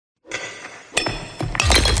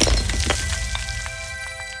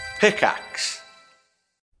Pickaxe.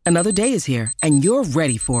 Another day is here, and you're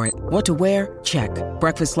ready for it. What to wear? Check.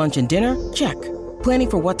 Breakfast, lunch, and dinner? Check.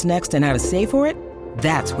 Planning for what's next and how to save for it?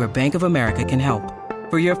 That's where Bank of America can help.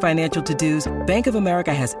 For your financial to-dos, Bank of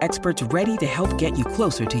America has experts ready to help get you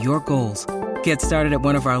closer to your goals. Get started at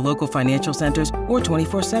one of our local financial centers or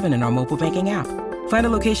 24/7 in our mobile banking app. Find a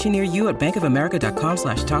location near you at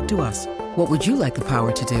bankofamerica.com/talktous. What would you like the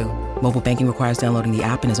power to do? Mobile banking requires downloading the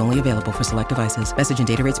app and is only available for select devices. Message and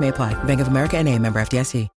data rates may apply. Bank of America N.A., member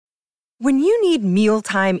FDIC. When you need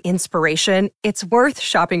mealtime inspiration, it's worth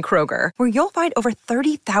shopping Kroger, where you'll find over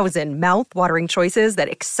 30,000 mouth-watering choices that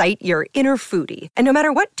excite your inner foodie. And no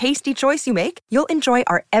matter what tasty choice you make, you'll enjoy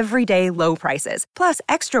our everyday low prices, plus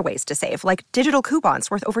extra ways to save, like digital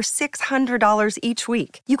coupons worth over $600 each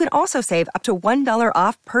week. You can also save up to $1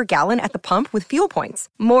 off per gallon at the pump with fuel points.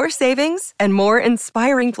 More savings and more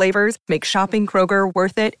inspiring flavors make shopping Kroger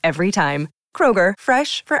worth it every time. Kroger,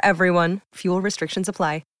 fresh for everyone. Fuel restrictions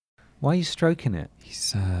apply. Why are you stroking it?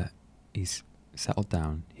 He's settled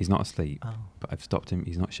down. He's not asleep, but I've stopped him.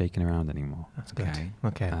 He's not shaking around anymore. That's okay.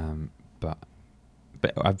 Okay. But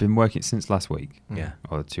I've been working since last week. Yeah.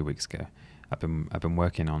 Or 2 weeks ago. I've been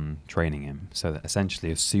working on training him so that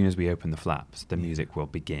essentially as soon as we open the flaps, the music will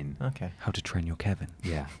begin. Okay. How to train your Kevin.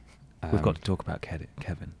 Yeah. We've got to talk about Kevin.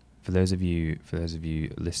 For those of you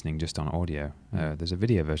listening just on audio, there's a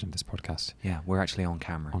video version of this podcast. Yeah, we're actually on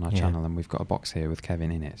camera on our channel, and we've got a box here with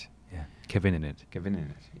Kevin in it. Yeah, Kevin in it.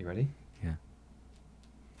 You ready? Yeah.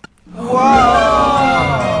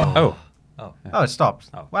 Whoa! Oh, it stopped.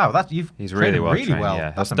 Oh. Wow, he's really well trained. Yeah.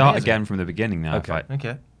 I'll That's start amazing. again from the beginning now. Okay.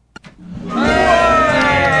 Okay.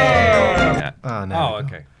 Yeah. Oh no. Oh,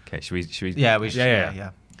 okay. Okay. Should we? Yeah, we should.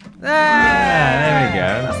 Yeah. There we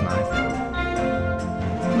go. That's nice.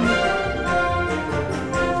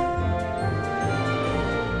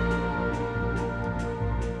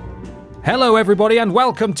 Hello, everybody, and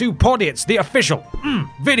welcome to Podits, the official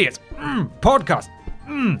Vidiots podcast.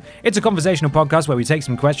 It's a conversational podcast where we take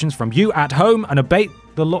some questions from you at home and obey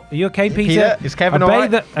the law. Are you okay, Peter? Is Kevin obey all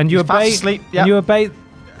right? And you He's fast obey. asleep, And you obey.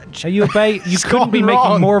 Are you obey? You couldn't be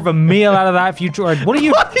making more of a meal out of that if you tried. What are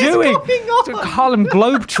you doing? What is going on? It's a Harlem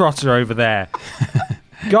Globetrotter over there.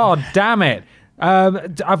 God damn it.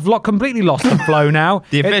 I've completely lost the flow now.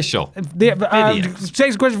 The official.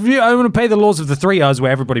 Takes a question from you. I want to pay the laws of the three Us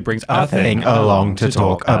where everybody brings a thing along to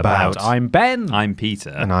talk about. I'm Ben. I'm Peter.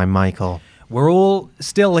 And I'm Michael. We're all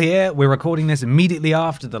still here. We're recording this immediately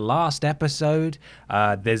after the last episode.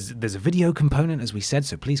 There's a video component, as we said,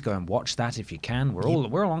 so please go and watch that if you can. We're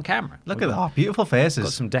all on camera. Look at that, beautiful faces.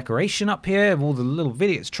 Got some decoration up here of all the little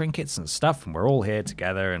videos, trinkets and stuff, and we're all here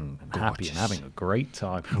together and happy and having a great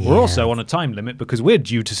time. Yeah. We're also on a time limit because we're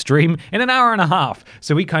due to stream in an hour and a half,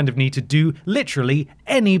 so we kind of need to do literally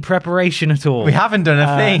any preparation at all. We haven't done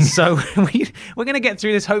a thing. So we're going to get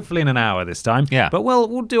through this hopefully in an hour this time. Yeah. But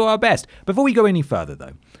we'll do our best. Before we go any further,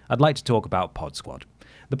 though, I'd like to talk about Pod Squad.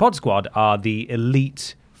 The Pod Squad are the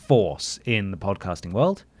elite force in the podcasting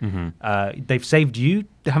world. Mm-hmm. They've saved you,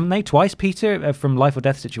 haven't they, twice, Peter, from life or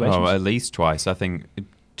death situations? Oh, at least twice. I think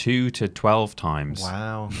 2 to 12 times.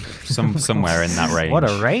 Wow. Somewhere in that range. What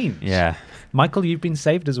a range. Yeah. Michael, you've been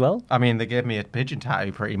saved as well? I mean, they gave me a pigeon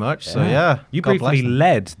tattoo pretty much, so yeah. You God briefly bless them.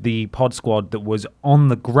 led the Pod Squad that was on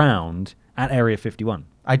the ground at Area 51.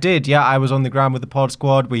 I did, yeah. I was on the ground with the Pod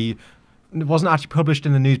Squad. It wasn't actually published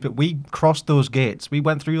in the news, but we crossed those gates. We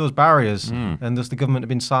went through those barriers, and thus the government had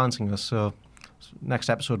been silencing us. So next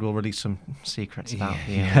episode we'll release some secrets about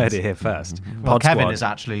the You heard it here first. Well, Pod Kevin Squad. is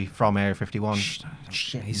actually from Area 51.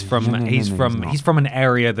 He's from an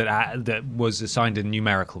area that was assigned a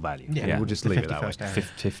numerical value. Yeah. We'll just leave it that way.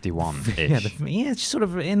 51-ish. It's sort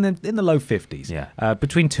of in the low 50s. Yeah.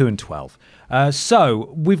 Between 2 and 12.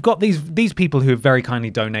 So we've got these people who have very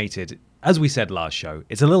kindly donated. As we said last show,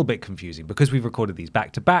 it's a little bit confusing because we've recorded these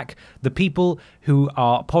back to back. The people who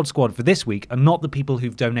are Pod Squad for this week are not the people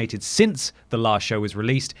who've donated since the last show was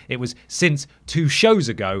released. It was since 2 shows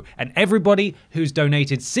ago. And everybody who's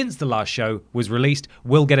donated since the last show was released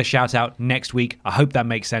will get a shout out next week. I hope that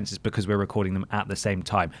makes sense. It's because we're recording them at the same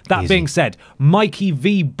time. That being said, Mikey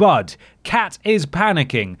V. Bud, Cat is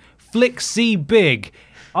Panicking, Flick C. Big,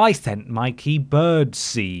 I sent Mikey bird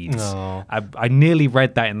seeds. No. I nearly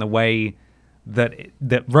read that in the way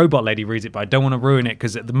that Robot Lady reads it, but I don't want to ruin it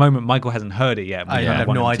because at the moment Michael hasn't heard it yet. I have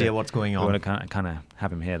no idea what's going on. I want to kind of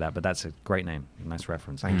have him hear that, but that's a great name. Nice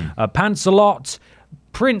reference. Thank you. Pantsalot,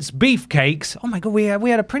 Prince Beefcakes. Oh my God, we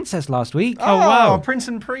had a princess last week. Oh wow, Prince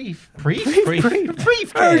and Preef. Preef?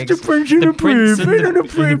 Preef. The Prince and the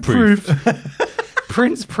Preef.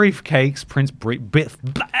 Prince Briefcakes,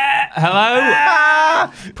 Hello?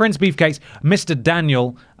 Prince Beefcakes, Mr.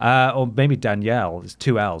 Daniel, or maybe Danielle. It's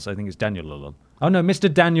 2 L's. I think it's Daniel. Oh no,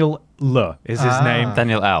 Mr. Daniel L is his name.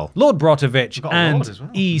 Daniel L. Lord Brotovich got a and Lord as well.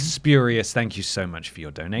 E. Spurious, thank you so much for your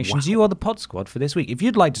donations. You are the Pod Squad for this week. If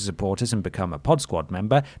you'd like to support us and become a Pod Squad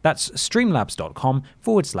member, that's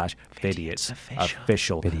streamlabs.com/Vidiots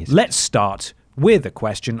official. Let's start with a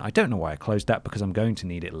question. I don't know why I closed that because I'm going to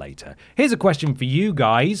need it later. Here's a question for you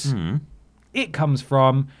guys. It comes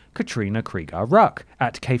from Katrina Krieger Ruck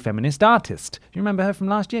at K-Feminist Artist. Do you remember her from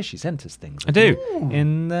last year? She sent us things. I do.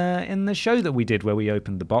 In the show that we did where we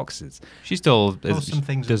opened the boxes. She still some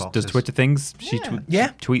things in does boxes. Twitter things. She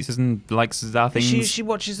tweets us and likes our things. She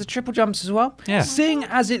watches the Triple Jumps as well. Yeah. Seeing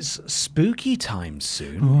as it's spooky time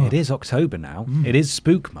soon, it is October now. It is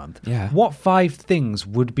Spook Month. Yeah. What 5 things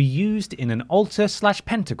would be used in an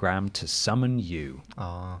altar/pentagram to summon you?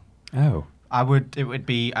 Oh. It would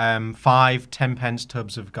be 5 10-pence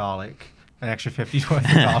tubs of garlic, an extra 50's worth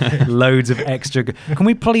of garlic. Loads of extra. Can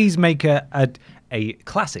we please make a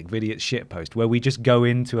classic video shit post where we just go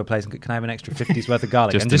into a place and can I have an extra 50's worth of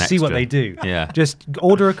garlic Just and just an see what extra. they do? Yeah. Just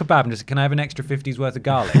order a kebab and just can I have an extra 50's worth of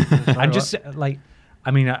garlic? And just like. I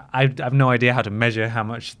mean, I have no idea how to measure how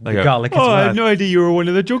much the garlic is worth. I had no idea you were one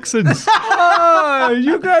of the Juxons. We've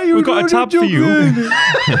We've got a tab for you.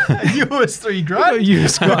 You was $3,000. You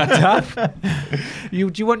just got a tab.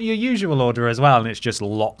 Do you want your usual order as well? And it's just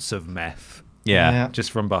lots of meth. Yeah. Just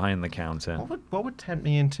from behind the counter. What would tempt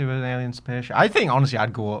me into an alien spaceship? I think, honestly,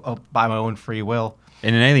 I'd go up by my own free will.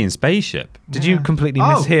 In an alien spaceship. Did you completely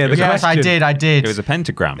mishear the yes, question? I did. It was a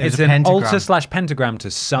pentagram. It's a an pentagram. altar/pentagram to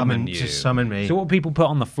summon you. To summon me. So what people put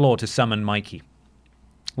on the floor to summon Mikey?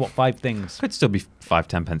 What 5 things? Could still be 5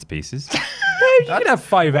 10-pence pieces. You could have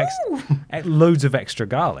 5 loads of extra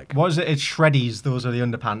garlic. What is it? It's shreddies. Those are the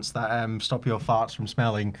underpants that stop your farts from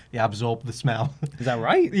smelling. They absorb the smell. Is that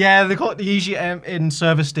right? Yeah, they call it usually in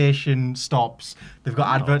service station stops. They've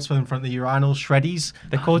got adverts for them in front of the urinals. Shreddies.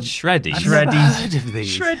 They're called shreddies. Shreddies. Heard of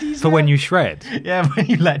these. Shreddies, For when you shred. Yeah, when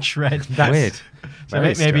you let shred. That's weird. So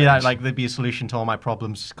Very maybe strange. that there'd be a solution to all my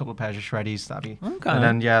problems. Just a couple of pairs of shreddies. That'd be. Okay. And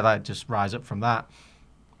then that just rise up from that.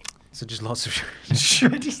 So just lots of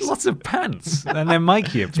Shreddies. lots of pants. And then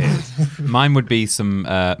Mikey appears. Mine would be some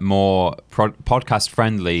more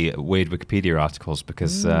podcast-friendly weird Wikipedia articles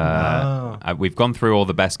because we've gone through all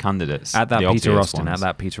the best candidates. At that the Peter obvious Austin. ones. At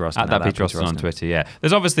that Peter Austin. At that Peter Austin on Twitter, yeah.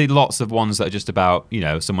 There's obviously lots of ones that are just about,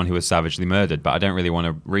 someone who was savagely murdered, but I don't really want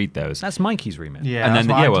to read those. That's Mikey's remit. Yeah. And that's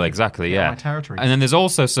then, what I well, do. exactly, Yeah, yeah. my territory. And then there's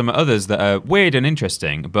also some others that are weird and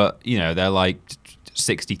interesting, but, they're like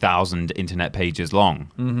 60,000 internet pages long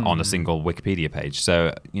on a single Wikipedia page.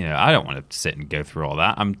 So, I don't want to sit and go through all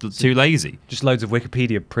that. I'm too lazy. Just loads of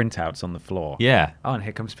Wikipedia printouts on the floor. Yeah. Oh, and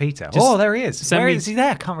here comes Peter. Just There he is. send Where me- is he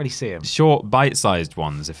there? Can't really see him. Short, bite-sized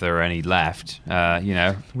ones, if there are any left.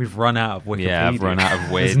 We've run out of Wikipedia. Yeah, I've run out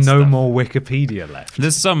of weird There's no stuff. more Wikipedia left.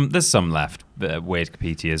 There's some left, weird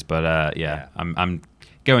Wikipedias, but yeah, I'm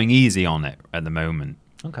going easy on it at the moment.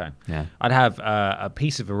 Okay. Yeah. I'd have a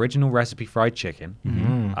piece of original recipe fried chicken,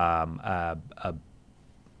 a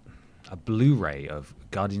Blu-ray of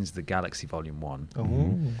Guardians of the Galaxy Volume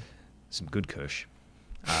 1, some good kush,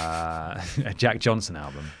 a Jack Johnson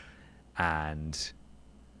album, and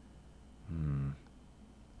an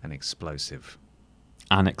explosive.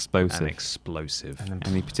 An explosive. An explosive.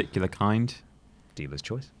 Any particular kind? Dealer's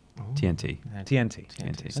choice. TNT. TNT.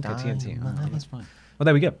 TNT. Okay, TNT. Oh, that's fine. Well,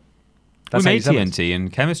 there we go. That's we how you made sell it. TNT in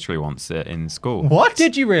chemistry once in school. What?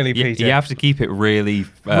 Did you really, You, Peter? you have to keep it really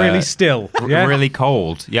really still. Yeah? really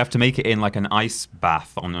cold. You have to make it in like an ice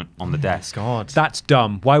bath on the desk. God. That's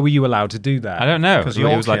dumb. Why were you allowed to do that? I don't know. 'Cause It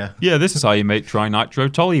was like, Yorkshire. yeah, this is how you make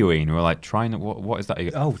trinitrotoluene. We're like, what is that?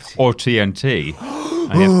 Oh, or TNT.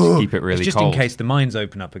 And you have to keep it really it's just cold. in case the mines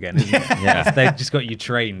open up again, isn't it? Yeah. They've just got you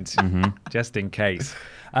trained, just in case.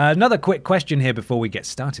 Another quick question here before we get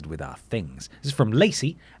started with our things. This is from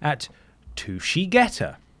Lacey at Tushy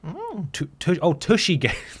Getter. Tushy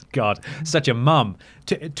Getter. God, such a mum.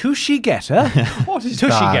 Tushy Getter? What is Tushy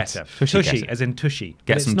that? Getter. Tushy Tushy, Getter. as in Tushy.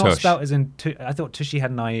 Get But some it's not tush. spelled as in... I thought Tushy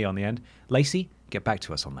had an IE on the end. Lacey, get back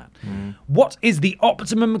to us on that. What is the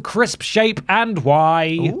optimum crisp shape and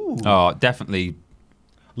why? Oh, definitely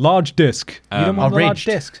Large disc. You don't want the large ridged.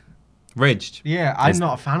 disc? ridged. Yeah, I'm It's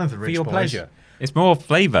not a fan of the For rich your boys. pleasure. It's more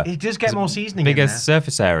flavour. It does get more seasoning Bigger in there.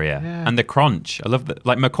 surface area and the crunch. I love that.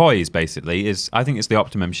 Like McCoy's basically is. I think it's the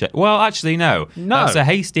optimum shape. Well, actually, no. No. That's a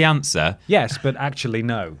hasty answer. Yes, but actually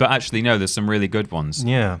no. But actually, no. There's some really good ones.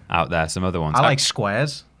 Yeah. Out there, some other ones. I like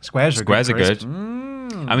squares. Squares are squares are good. good.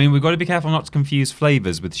 crisp. I mean, we've got to be careful not to confuse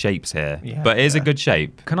flavors with shapes here. Yeah. But it is a good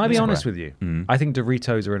shape. Can I be Square. honest with you? I think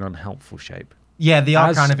Doritos are an unhelpful shape. Yeah, they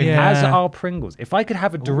are kind of in as are Pringles. If I could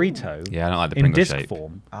have a Dorito Yeah, I don't like the in Pringle disc shape.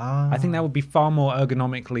 form, I think that would be far more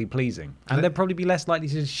ergonomically pleasing. And they'd probably be less likely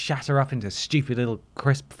to just shatter up into stupid little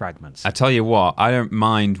crisp fragments. I tell you what, I don't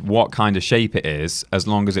mind what kind of shape it is as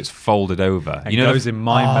long as it's folded over. It You know, goes in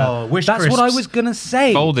my mouth. Wish That's what I crisps. was going to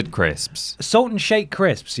say. folded crisps. Salt and shake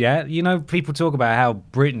crisps, yeah? You know, people talk about how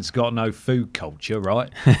Britain's got no food culture, right?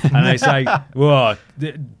 And they say, well,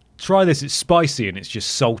 try this, it's spicy and it's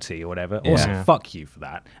just salty or whatever. Yeah. Also, fuck you for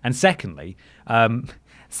that. And secondly,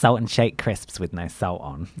 salt and shake crisps with no salt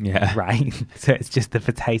on. Yeah. Right? So it's just the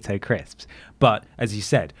potato crisps. But as you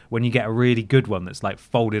said, when you get a really good one that's like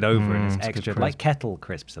folded over and it's it's a good extra, crisp. like kettle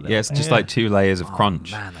crisps a little Yeah, it's bit. just like 2 layers of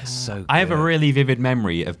crunch. Man, that's so good. I have a really vivid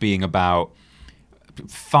memory of being about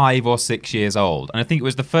 5 or 6 years old, and I think it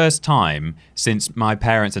was the first time since my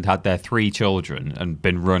parents had had their 3 children and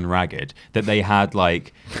been run ragged that they had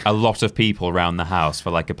like a lot of people around the house for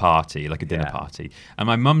like a party, like a dinner Yeah. party. And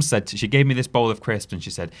my mum said, she gave me this bowl of crisps and she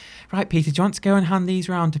said, "Right, Peter, do you want to go and hand these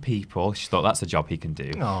round to people?" She thought that's a job he can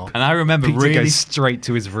do. Aw. And I remember Peter really goes straight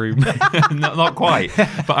to his room. not quite.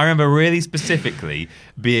 But I remember really specifically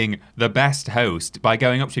being the best host by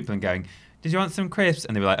going up to people and going, "Did you want some crisps?"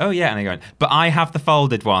 And they were like, "Oh, yeah." And they going, "But I have the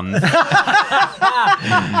folded ones."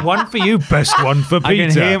 One for you, best one for I Peter.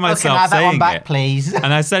 can hear myself saying it. please?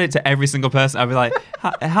 And I said it to every single person. I'd be like,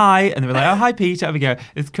 "Hi," and they'd be like, "Oh, hi, Peter." I'd be go,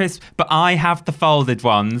 "It's crisps, but I have the folded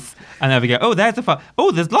ones." And they'd be go, "Oh, there's the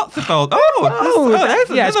oh, there's lots of fold. There's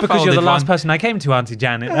yeah, it's another because you're the folded last one." person I came to, Auntie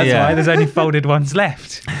Janet. That's Yeah. why there's only folded ones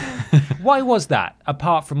left. Why was that?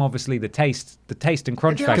 Apart from obviously the taste and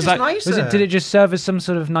crunch Yeah, factor. it's nicer. Did it just serve as some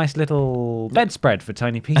sort of nice little bedspread for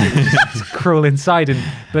tiny Peter to crawl inside and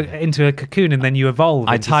into a cocoon, and then you evolve?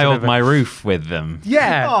 I into sort tiled of a- my roof with them.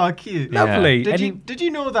 Yeah. Oh, cute. Lovely. Did And you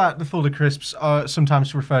know that the folded crisps are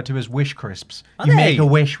sometimes referred to as wish crisps? Are You they? make a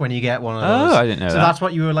wish when you get one of Oh, those. I didn't know so that. that's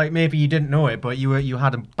what you were like. Maybe you didn't know it, but you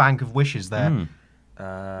had a bank of wishes there.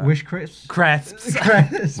 Wish crisps. Crisps.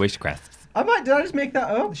 Crisps. Wish crisps. Did I just make that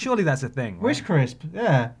up? Surely that's a thing. right? Wish crisp.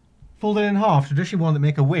 Yeah. Folded in half. Traditionally one that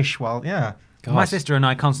make a wish. Well, yeah. My sister and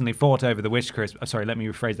I constantly fought over the wish crisp. Oh, sorry, let me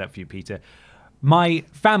rephrase that for you, Peter. My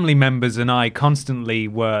family members and I constantly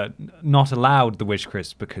were not allowed the wish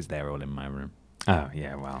crisp because they're all in my room. Oh,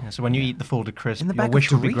 yeah, well. So when you eat the folded crisp, In the your back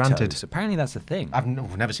wish of will be granted. Doritos. Apparently that's a thing. I've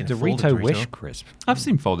never seen a folded Dorito Dorito. wish crisp. I've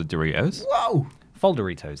seen folded Doritos. Whoa.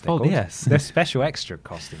 Folderitos, they're Fold- called. yes. They're special extra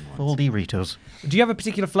costing ones. Folderitos. Do you have a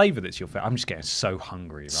particular flavour that's your favourite? I'm just getting so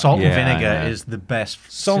hungry. Right? Salt Yeah, and vinegar yeah. is the best.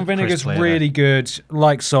 Salt and crisp vinegar's flavour. really good.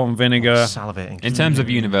 Like salt and vinegar. Salivating. In terms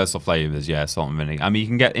of universal flavors, yeah, salt and vinegar. I mean, you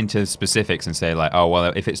can get into specifics and say like, oh,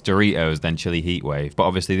 well, if it's Doritos, then chili heat wave. But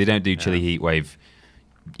obviously, they don't do chili heat wave,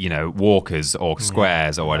 Walkers or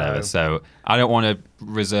squares or whatever. No. So I don't want to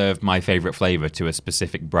reserve my favorite flavor to a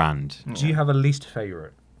specific brand. Do you have a least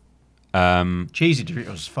favourite? Cheesy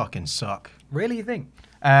Doritos fucking suck. Really, you think?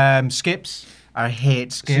 Skips. I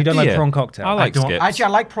hate Skips. So you don't like Yeah. prawn cocktail? I like don't, Skips. Actually, I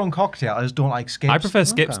like prawn cocktail. I just don't like Skips. I prefer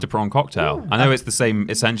Skips to prawn cocktail. I know it's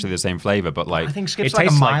essentially the same flavor, but like, I think Skips It like a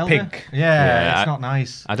tastes like milder. pink. Yeah, Yeah, it's not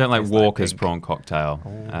nice. I don't like Tastes like Walker's pink. prawn cocktail.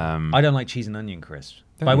 I don't like cheese and onion crisps.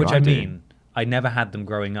 Don't By you? which I I do. mean, I never had them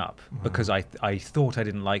growing up because I thought I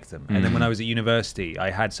didn't like them. And then when I was at university,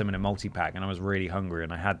 I had some in a multi-pack and I was really hungry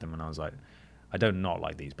and I had them and I was like, I don't not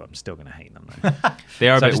like these, but I'm still going to hate them. Though. They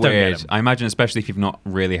are So I a bit just don't get weird. them. I imagine, especially if you've not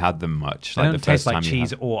really had them much. They Like don't the taste first like time you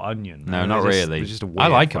cheese had- or onion. No, They're not just- really. they're just a I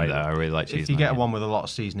weird like them flavour. though. I really like cheese. If you and get onion. one with a lot of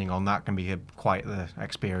seasoning on, that can be quite the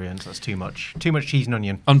experience. That's too much. Too much cheese and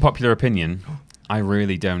onion. Unpopular opinion, I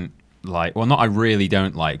really don't like. Well, not I really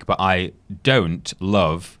don't like, but I don't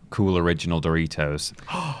love Cool Original Doritos.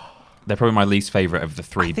 They're probably my least favorite of the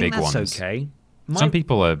three I think big that's ones. okay. Some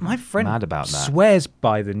people are my friend mad about that. swears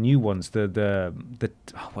by the new ones. The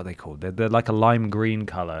what are they called? They're like a lime green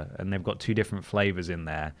color, and they've got 2 different flavors in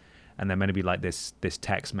there, and they're meant to be like this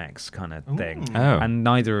Tex-Mex kind of thing. Oh. And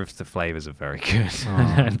neither of the flavors are very good.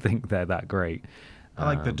 I don't think they're that great. I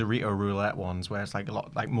like the Dorito roulette ones where it's like a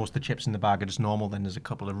lot, like most of the chips in the bag are just normal. Then there's a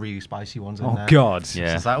couple of really spicy ones in Oh there. God, Yeah.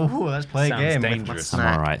 So it's like, oh, let's play Sounds a game. dangerous. I'm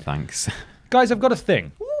all right, thanks. guys, I've got a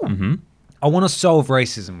thing. I want to solve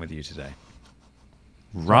racism with you today.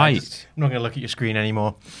 Right. I'm not going to look at your screen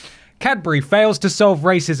anymore. Cadbury fails to solve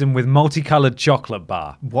racism with multicolored chocolate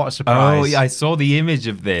bar. What a surprise. Oh, yeah, I saw the image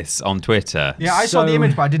of this on Twitter. Yeah, I saw the So-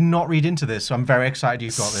 image, but I did not read into this, so I'm very excited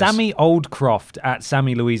you've got this. Sammy Oldcroft at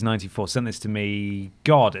Sammy Louise 94 sent this to me,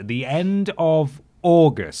 God, at the end of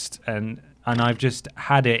August. And and I've just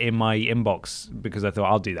had it in my inbox because I thought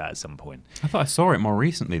I'll do that at some point. I thought I saw it more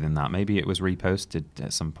recently than that. Maybe it was reposted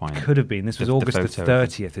at some point. Could have been. This was August the photo of it.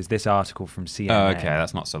 30th, is this article from CNN. Oh, okay,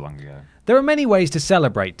 that's not so long ago. There are many ways to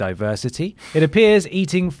celebrate diversity. It appears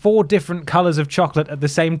eating 4 different colours of chocolate at the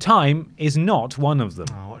same time is not one of them.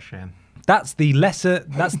 Oh, what a shame. That's the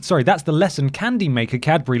lesson candy maker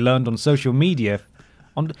Cadbury learned on social media.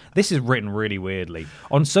 This is written really weirdly.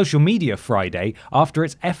 On social media Friday, after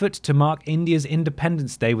its effort to mark India's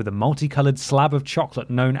Independence Day with a multicoloured slab of chocolate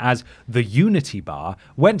known as the Unity Bar,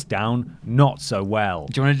 went down not so well.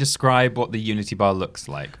 Do you want to describe what the Unity Bar looks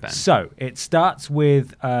like, Ben? So it starts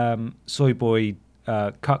with soy boy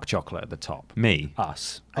cuck chocolate at the top. Me?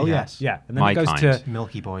 Us. Oh, yes. Yeah, and then My it goes kind. to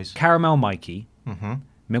Milky Boys. caramel Mikey,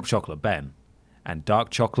 milk chocolate Ben, and dark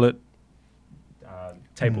chocolate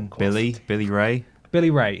tablecloth. Billy Ray? Billy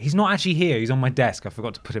Ray. He's not actually here. He's on my desk. I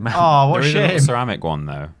forgot to put him out. Oh, what There a is a little shame. ceramic one,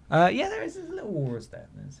 though. Yeah, there is. There's a little walrus there.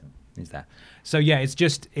 He's there. So yeah, it's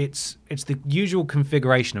the usual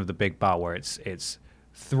configuration of the big bar where it's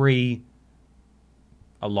 3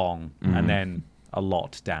 along and then a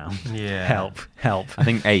lot down. Yeah. Help. I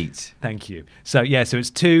think 8. Thank you. So yeah, so it's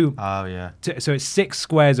 2. Oh, yeah. So it's 6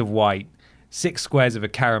 squares of white, 6 squares of a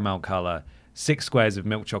caramel color, 6 squares of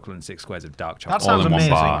milk chocolate, and 6 squares of dark chocolate. That sounds in one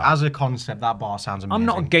amazing. bar. As a concept, that bar sounds amazing. I'm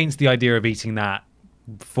not against the idea of eating that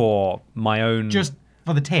for my own Just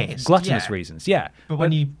for the taste. gluttonous yeah. reasons. Yeah, But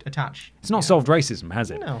when you attach... it's not solved racism, has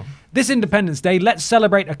it? No. This Independence Day, let's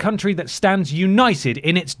celebrate a country that stands united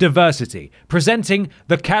in its diversity, presenting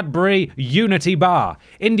the Cadbury Unity Bar,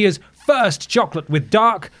 India's first chocolate with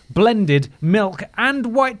dark, blended milk and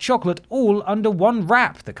white chocolate all under one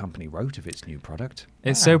wrap, the company wrote of its new product.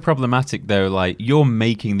 It's so problematic, though. Like, you're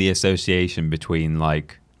making the association between,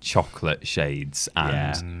 like, chocolate shades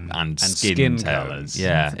and skin tones. colours.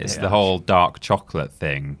 Yeah, it's Yeah. the whole dark chocolate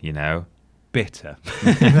thing, you know? Bitter.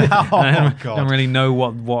 Oh, I God. don't really know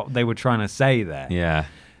what they were trying to say there. Yeah.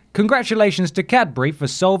 Congratulations to Cadbury for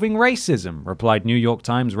solving racism, replied New York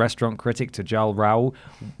Times restaurant critic Tajal Rao,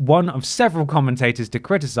 one of several commentators to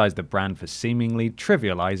criticize the brand for seemingly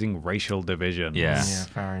trivializing racial divisions. Yeah. Yeah,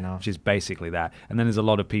 fair enough. Which is basically that. And then there's a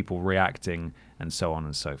lot of people reacting and so on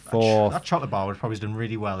and so forth. That chocolate bar would have probably done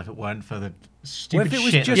really well if it weren't for the Well, stupid if it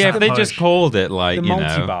was shit. just Yeah, that if they push. just called it, like, The you know.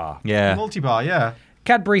 multi-bar. Yeah. Multi-bar, yeah.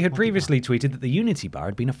 Cadbury had previously tweeted that the Unity Bar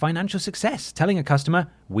had been a financial success, telling a customer,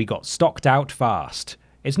 "We got stocked out fast."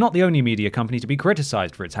 It's not the only media company to be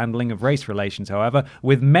criticised for its handling of race relations, however,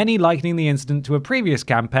 with many likening the incident to a previous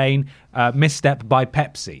campaign misstep by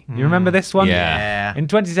Pepsi. You remember this one? Yeah. In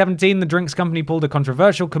 2017, the drinks company pulled a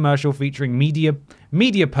controversial commercial featuring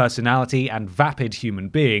media personality and vapid human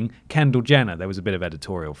being, Kendall Jenner, there was a bit of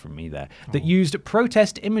editorial from me there, that used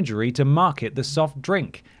protest imagery to market the soft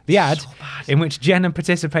drink. The ad, in which Jenner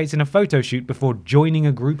participates in a photo shoot before joining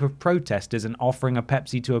a group of protesters and offering a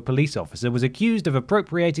Pepsi to a police officer, was accused of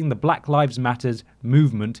appropriating the Black Lives Matters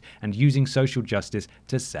movement and using social justice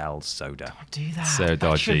to sell soda. Do that. So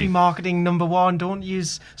That should dodgy. be marketing number 1. Don't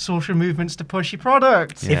use social movements to push your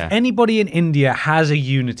product. Yeah. If anybody in India has a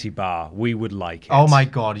Unity Bar, we would like it. Oh my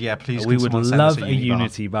God, yeah, please. We can would someone send us love a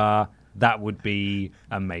Unity Bar. That would be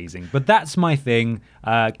amazing. But that's my thing.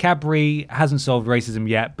 Cadbury hasn't solved racism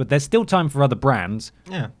yet, but there's still time for other brands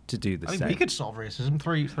Yeah. to do the I mean, same. we could solve racism.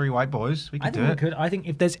 Three white boys. We could I do think we it. could. I think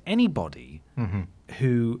if there's anybody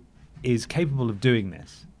who is capable of doing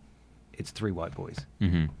this, it's 3 white boys We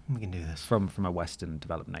can do this. from a Western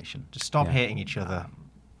developed nation. Just stop Yeah. hating each other.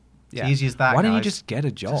 Yeah. Easy as that. Why don't you guys. just get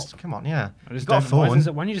a job? Just, come on, yeah. I You just got a don't- why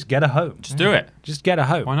phone. don't you just get a home? Just do it. Just get a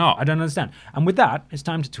home. Why not? I don't understand. And with that, it's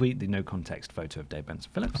time to tweet the no context photo of Dave Benson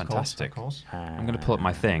Phillips. Fantastic. Of course. I'm going to pull up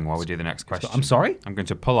my thing while we do the next question. I'm sorry? I'm going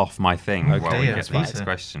to pull off my thing while we yeah, get to the please, next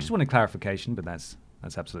question. Just wanted clarification, but that's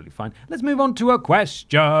absolutely fine. Let's move on to a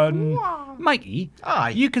question. Mikey,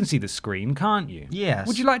 Aye. you can see the screen, can't you? Yes.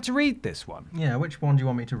 Would you like to read this one? Yeah, which one do you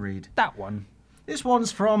want me to read? That one. This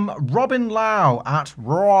one's from Robin Lau at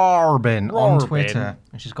Robin on Robin. Twitter.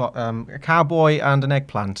 And she's got a cowboy and an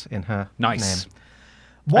eggplant in her Nice. name.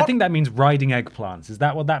 I What? think that means riding eggplants. Is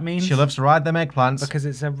that what that means? She loves to ride them eggplants. because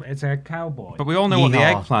it's a cowboy. But we all know what the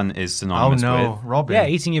Yeehaw. eggplant is Oh synonymous no, with. Robin. yeah,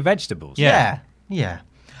 eating your vegetables. Yeah. Yeah.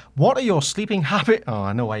 What are your sleeping habits? Oh,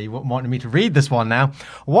 I know why you wanted me to read this one now.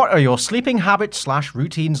 What are your sleeping habits /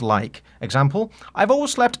 routines like? Example, I've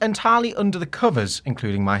always slept entirely under the covers,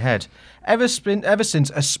 including my head. Ever since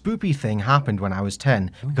a spoopy thing happened when I was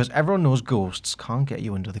 10, because everyone knows ghosts can't get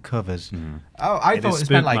you under the covers. Oh, I It thought is it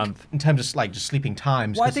meant spook like month. in terms of like just sleeping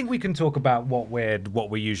times. Well, I 'cause- think we can talk about what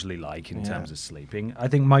we usually like in terms of sleeping. I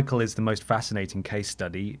think Michael is the most fascinating case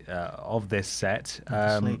study of this set.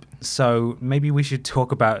 sleep. So maybe we should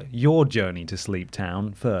talk about your journey to Sleep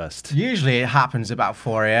Town first. Usually it happens about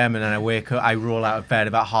 4 a.m. and then I wake up, I roll out of bed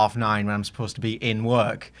about 9:30 when I'm supposed to be in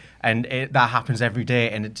work. And that happens every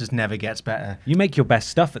day and it just never gets better. You make your best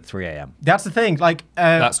stuff at 3 a.m. That's the thing. Like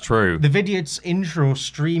That's true. The Vidiot's intro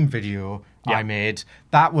stream video I made,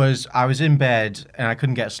 I was in bed and I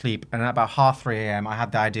couldn't get sleep. And at about 3 a.m. I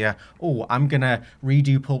had the idea, I'm going to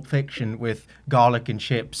redo Pulp Fiction with garlic and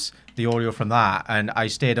chips, the audio from that. And I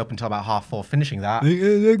stayed up until about 4:30 finishing that.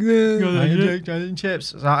 Garlic and chips.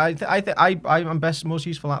 So I'm most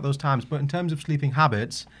useful at those times. But in terms of sleeping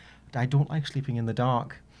habits, I don't like sleeping in the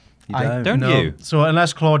dark. Don't you? So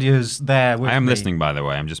unless Claudia's there with me. I am listening, by the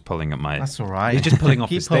way. I'm just pulling up my... That's all right. He's just pulling off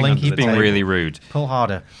his thing. Keep being really rude. Pull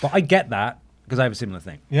harder. But I get that because I have a similar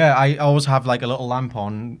thing. Yeah, I always have like a little lamp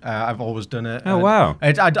on. I've always done it. Oh, wow.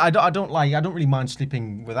 I don't really mind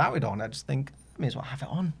sleeping without it on. I just think I may as well have it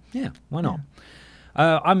on. Yeah, why not?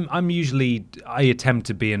 I attempt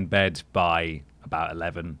to be in bed by about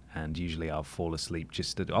 11, and usually I'll fall asleep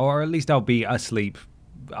or at least I'll be asleep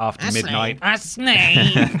after midnight. After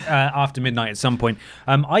midnight at some point.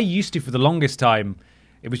 I used to, for the longest time,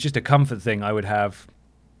 it was just a comfort thing. I would have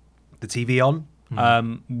the TV on,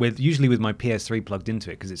 usually with my PS3 plugged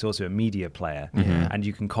into it, because it's also a media player, and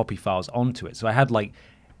you can copy files onto it. So I had like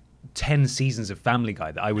 10 seasons of Family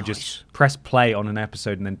Guy that I would just press play on an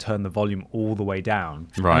episode and then turn the volume all the way down.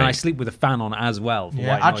 Right. And I sleep with a fan on as well. For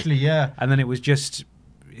white noise. And then it's just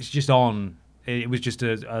on. It was just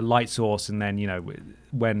a light source, and then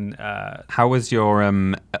when. How was your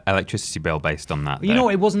electricity bill based on that?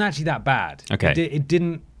 It wasn't actually that bad. Okay. It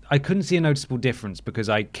didn't. I couldn't see a noticeable difference because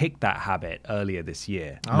I kicked that habit earlier this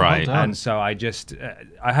year. Oh, right. Well done. And so I just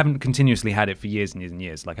I haven't continuously had it for years and years and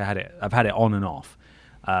years. Like I've had it on and off,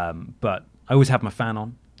 but I always have my fan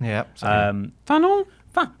on. Yeah. Fan on.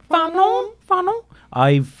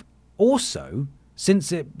 I've also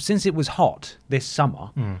since it was hot this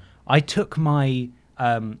summer. I took my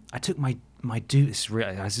this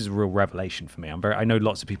is a real revelation for me. I know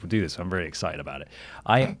lots of people do this, so I'm very excited about it.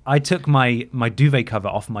 I took my duvet cover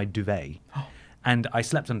off my duvet, and I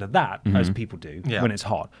slept under that, as people do when it's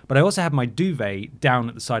hot. But I also had my duvet down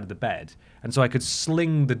at the side of the bed, and so I could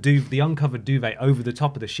sling the uncovered duvet over the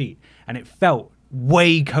top of the sheet, and it felt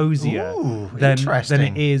way cozier than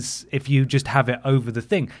it is if you just have it over the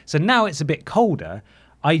thing. So now it's a bit colder.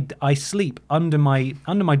 I sleep under my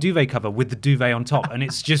duvet cover with the duvet on top, and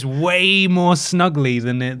it's just way more snuggly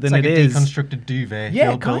than it is. Like a deconstructed duvet.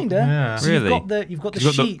 Yeah, kinda. Yeah. So really? You've got the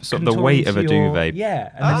sheet, sort of the weight of a duvet.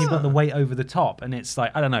 Yeah, and then you've got the weight over the top, and it's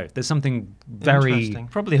like I don't know. There's something very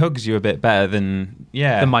probably hugs you a bit better than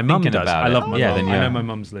my mum does. I love my mum. I know my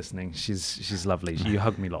mum's listening. She's lovely. You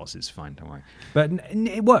hug me lots. It's fine. Don't worry. But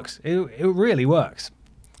it works. It really works.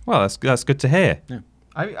 Well, that's good to hear. Yeah.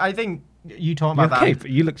 I think. You talking about that? Okay,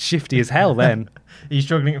 but you look shifty as hell then. Are you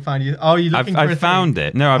struggling to find you? Oh, you looking for a thing? I found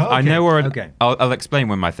it. No, I know where. Okay. I'll explain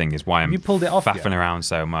when my thing is. Why I'm you pulled it off faffing around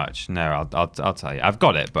so much. No, I'll tell you. I've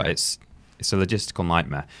got it, but it's a logistical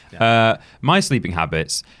nightmare. Yeah. My sleeping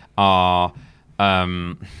habits are.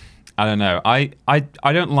 I don't know. I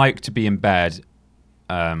don't like to be in bed.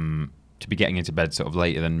 To be getting into bed sort of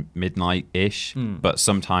later than midnight-ish, but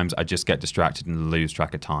sometimes I just get distracted and lose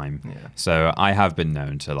track of time. Yeah. So I have been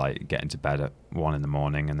known to like get into bed at 1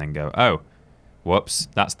 a.m. and then go, oh, whoops,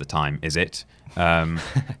 that's the time, is it?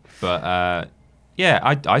 But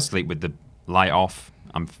I sleep with the light off.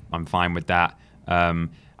 I'm fine with that.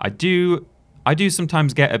 I do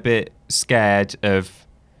sometimes get a bit scared of.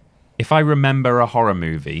 If I remember a horror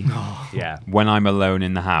movie, when I'm alone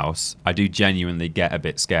in the house, I do genuinely get a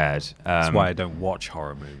bit scared. That's why I don't watch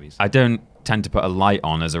horror movies. I don't tend to put a light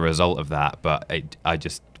on as a result of that, but I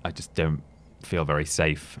just don't feel very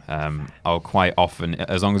safe. I'll quite often,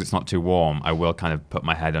 as long as it's not too warm, I will kind of put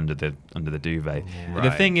my head under the duvet. Yeah. Right. The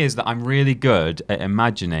thing is that I'm really good at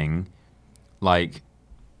imagining, like.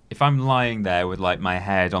 If I'm lying there with like my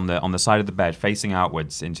head on the side of the bed facing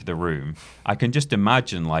outwards into the room, I can just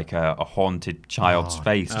imagine like a haunted child's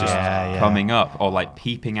face just coming up or like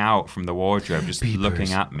peeping out from the wardrobe, just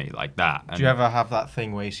looking at me like that. Do you ever have that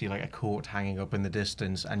thing where you see like a coat hanging up in the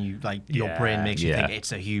distance and you like your brain makes you think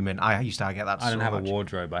it's a human? I used to get that. I don't have a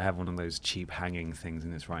wardrobe. I have one of those cheap hanging things,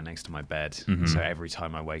 and it's right next to my bed. Mm-hmm. So every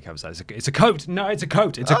time I wake up, it's a coat. No, it's a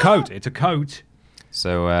coat. It's a coat. It's a coat.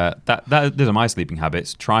 So those are my sleeping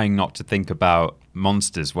habits. Trying not to think about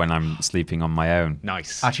monsters when I'm sleeping on my own.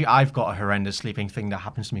 Nice. Actually, I've got a horrendous sleeping thing that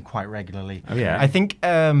happens to me quite regularly. Oh yeah. I think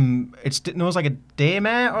it's like a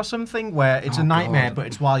daymare or something where it's a nightmare, but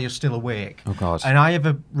it's while you're still awake. Oh god. And I have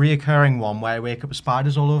a reoccurring one where I wake up with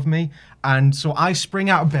spiders all over me, And so I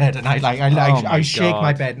spring out of bed and I shake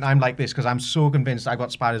my bed and I'm like this because I'm so convinced I've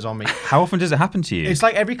got spiders on me. How often does it happen to you? It's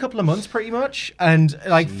like every couple of months, pretty much. And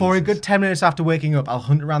like for a good 10 minutes after waking up, I'll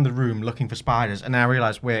hunt around the room looking for spiders. And then I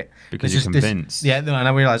realize, wait, Because this you're is- convinced. Yeah, and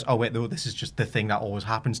I realize, oh wait, no, this is just the thing that always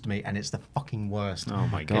happens to me, and it's the fucking worst. Oh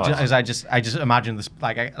my It God. ju- I just imagine this.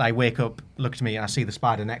 Like I wake up, look to me, and I see the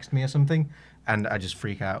spider next to me or something, and I just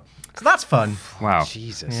freak out. So that's fun. Wow.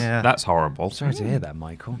 Jesus. Yeah, That's horrible. Sorry to hear that,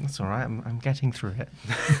 Michael. that's all right. I'm getting through it.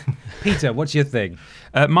 Peter, what's your thing?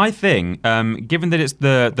 My thing, given that it's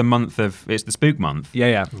the spook month.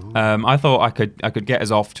 Yeah. I thought I could get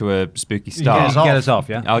us off to a spooky start. get us off. Get us off,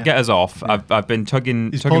 yeah? I'll get us off. I've been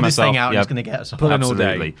tugging He's tugging pulled this myself. thing out. And yeah, he's going to get us. Pulling all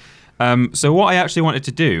day. absolutely. So what I actually wanted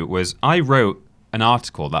to do was I wrote an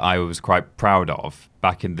article that I was quite proud of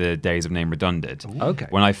back in the days of Name Redundant. Okay.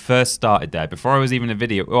 When I first started there, before I was even a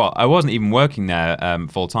video, well, I wasn't even working there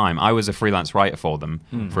full time. I was a freelance writer for them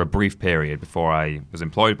for a brief period before I was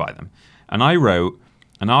employed by them. And I wrote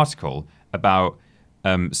an article about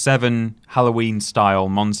 7 Halloween-style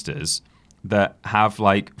monsters that have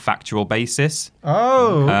like factual basis.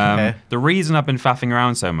 Oh, okay. The reason I've been faffing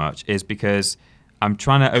around so much is because I'm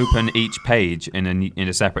trying to open each page in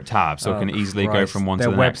a separate tab, so I can easily go from one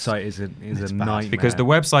to the next. Their website is a nightmare. Because the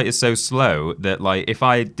website is so slow that, like, if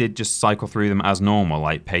I did just cycle through them as normal,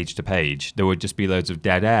 like page to page, there would just be loads of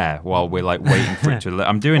dead air while we're like waiting for it to.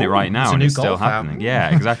 I'm doing it right now, it's a and new it's still golf app. happening.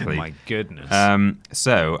 Yeah, exactly. My goodness.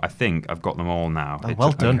 So I think I've got them all now. Oh, It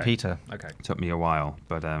well took- done, okay. Peter. Okay. Took me a while,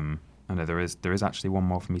 but I know there is actually one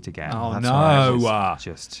more for me to get. Oh that's no.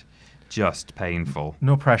 Just painful.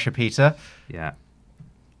 No pressure, Peter. Yeah.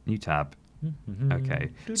 New tab. Okay.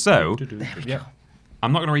 So Yeah.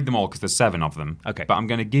 I'm not going to read them all because there's 7 of them. Okay. But I'm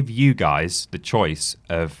going to give you guys the choice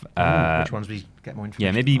of Which ones we get more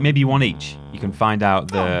information? yeah, maybe one each. You can find out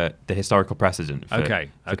the historical precedent. For, Okay.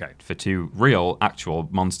 For 2 real, actual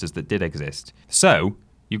monsters that did exist. So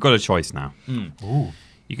you've got a choice now. Ooh.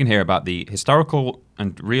 You can hear about the historical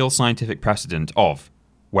and real scientific precedent of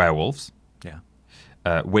werewolves,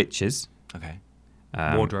 Yeah. witches. Okay.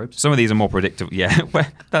 Wardrobes. Some of these are more predictable. Yeah,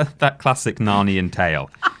 that classic Narnian tale.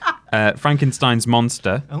 Frankenstein's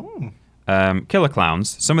monster. Oh. Killer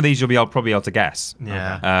clowns. Some of these you'll be probably able to guess.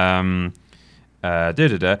 Yeah.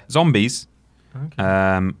 Zombies. Okay.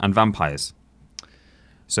 And vampires.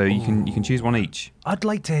 So you can choose one each. I'd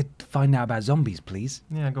like to find out about zombies, please.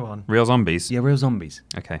 Yeah, go on. Real zombies. Yeah, real zombies.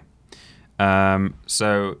 Okay.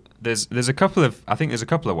 So there's a couple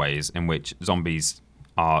of ways in which zombies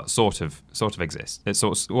are sort of exist. It's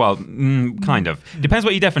kind of depends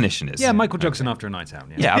what your definition is. Yeah, Michael Jackson after a night out.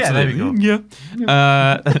 Yeah, Yeah, there we absolutely.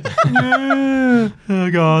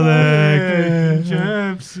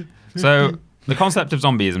 go. So the concept of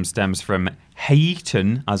zombieism stems from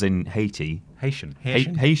Haitian, as in Haiti. Haitian.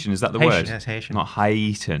 Haitian? Is that the Haitian, word? yes, Haitian. Not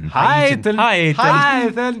Haitian.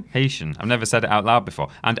 Haitian. Haitian. I've never said it out loud before.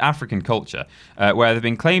 And African culture, where there have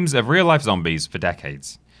been claims of real-life zombies for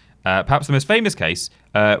decades. Perhaps the most famous case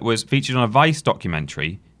was featured on a Vice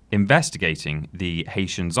documentary investigating the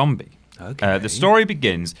Haitian zombie. Okay. The story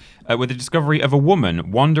begins with the discovery of a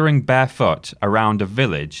woman wandering barefoot around a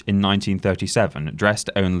village in 1937,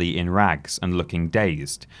 dressed only in rags and looking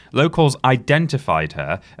dazed. Locals identified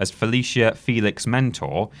her as Felicia Felix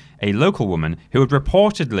Mentor, a local woman who had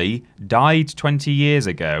reportedly died 20 years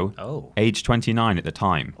ago, aged 29 at the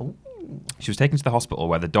time. She was taken to the hospital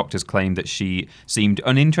where the doctors claimed that she seemed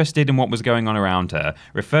uninterested in what was going on around her,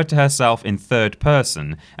 referred to herself in third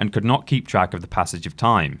person, and could not keep track of the passage of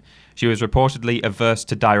time. She was reportedly averse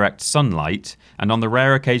to direct sunlight, and on the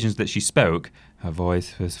rare occasions that she spoke, her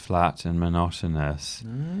voice was flat and monotonous.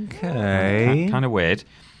 Okay. Kind of weird.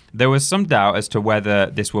 There was some doubt as to whether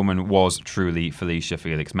this woman was truly Felicia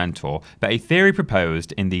Felix Mentor, but a theory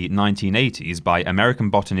proposed in the 1980s by American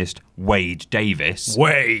botanist Wade Davis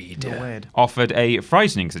offered a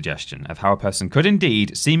frightening suggestion of how a person could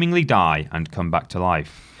indeed seemingly die and come back to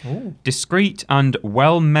life. Discreet and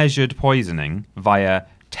well-measured poisoning via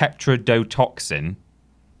tetrodotoxin,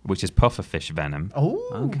 which is pufferfish venom,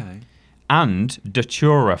 Okay. and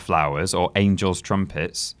datura flowers, or angel's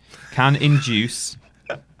trumpets, can induce...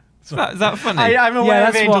 Is that funny? I'm aware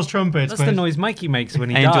of that's Angel's what- trumpets. That's but the noise Mikey makes when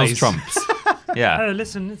he Angel's dies. trumps. Yeah.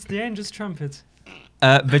 Listen, it's the angel's trumpet.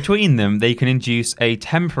 Between them, they can induce a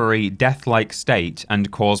temporary death-like state and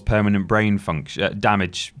cause permanent brain function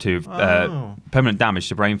damage to permanent damage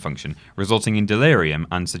to brain function, resulting in delirium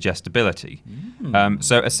and suggestibility.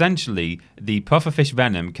 So essentially, the pufferfish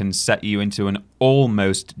venom can set you into an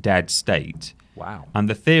almost dead state. Wow. And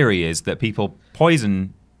the theory is that people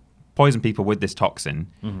poison poison people with this toxin,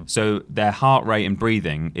 so their heart rate and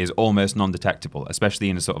breathing is almost non-detectable, especially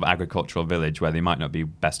in a sort of agricultural village where they might not be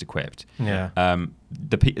best equipped. Yeah.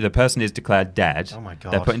 The person is declared dead. Oh my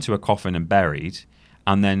God. They're put into a coffin and buried,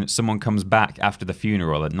 and then someone comes back after the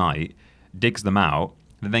funeral at night, digs them out,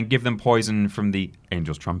 and then give them poison from the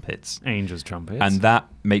angel's trumpets. Angel's trumpets. And that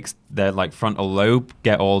makes their frontal lobe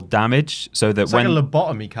get all damaged, so that It's like a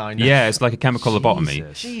lobotomy kind of. yeah, it's like a chemical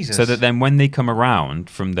lobotomy. Jesus. So that then when they come around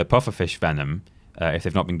from the pufferfish venom, if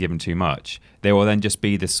they've not been given too much, they will then just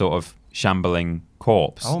be this sort of shambling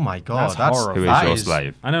corpse. Oh my God. That's who is that your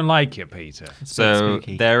slave. I don't like it, Peter. So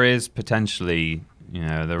spooky. there is potentially,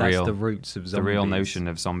 That's the roots of zombies. the real notion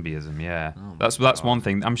of zombieism. Yeah, that's one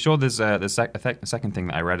thing. I'm sure there's a second thing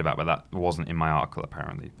that I read about, but that wasn't in my article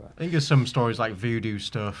apparently. But I think there's some stories like voodoo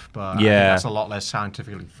stuff, but I think Yeah. that's a lot less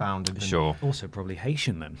scientifically founded. Than sure, Also probably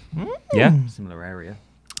Haitian then. yeah. Similar area.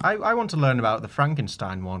 I want to learn about the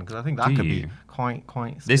Frankenstein one because I think that Do could you? be quite.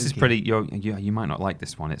 This is spooky. pretty. You might not like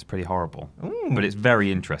this one. It's pretty horrible, but it's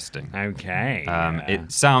very interesting. Okay.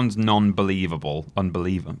 It sounds non-believable.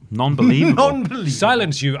 Non-believable. Non-believable.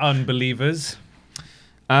 Silence, you unbelievers.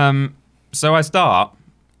 So I start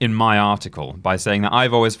in my article by saying that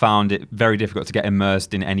I've always found it very difficult to get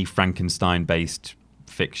immersed in any Frankenstein-based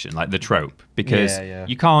fiction, like the trope, because Yeah.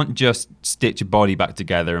 you can't just stitch a body back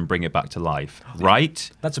together and bring it back to life,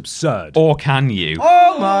 right? That's absurd. Or can you?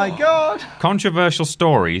 Oh my God. Controversial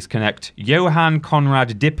stories connect Johann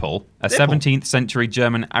Conrad Dippel, a 17th century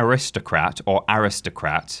German aristocrat,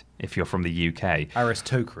 if you're from the UK,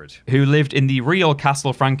 Aristocrat. who lived in the real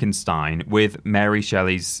Castle Frankenstein with Mary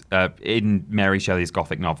Shelley's in Mary Shelley's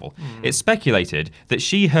Gothic novel. It's speculated that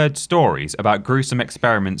she heard stories about gruesome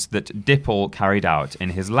experiments that Dippel carried out in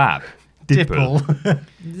his lab. Dipple.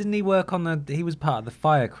 Didn't he work on the? He was part of the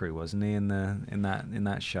fire crew, wasn't he? In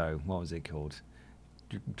that show, what was it called?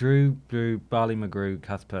 Drew, Barley McGrew,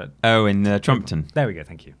 Cuthbert. Oh, in Trumpton. There we go.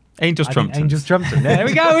 Thank you. Angel's I think Trumpton. Angel's Trumpton. There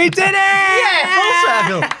we go. We did it. Yeah,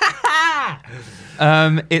 full circle.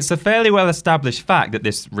 It's a fairly well-established fact that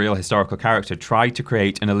this real historical character tried to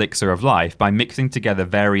create an elixir of life by mixing together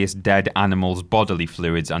various dead animals' bodily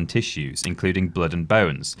fluids and tissues, including blood and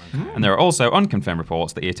bones. And there are also unconfirmed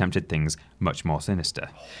reports that he attempted things much more sinister.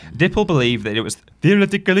 Dippel believed that it was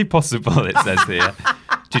theoretically possible, it says here,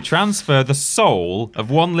 to transfer the soul of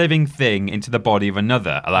one living thing into the body of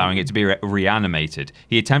another, allowing it to be reanimated.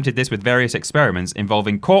 He attempted this with various experiments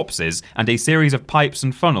involving corpses and a series of pipes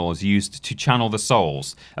and funnels used to channel the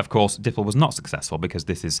souls. Of course, Dippel was not successful because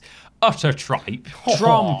this is utter tripe.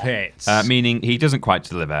 Trumpets. Meaning he doesn't quite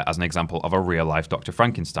deliver as an example of a real-life Dr.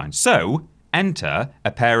 Frankenstein. So, enter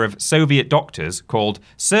a pair of Soviet doctors called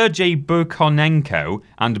Sergei Bukhanenko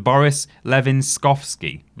and Boris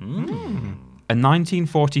Levinskovsky. A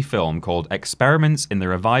 1940 film called Experiments in the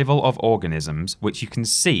Revival of Organisms, which you can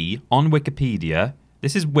see on Wikipedia.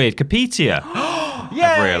 This is weird. Wikipedia,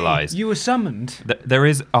 I've realised. You were summoned. There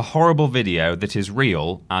is a horrible video that is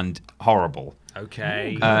real and horrible.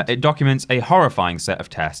 Okay. It documents a horrifying set of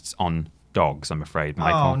tests on dogs, I'm afraid,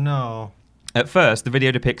 Michael. Oh no. At first, the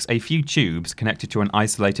video depicts a few tubes connected to an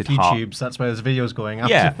isolated heart. YouTubes, that's where this video's going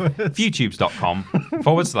Yeah, afterwards.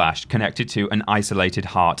 viewtubes.com / connected to an isolated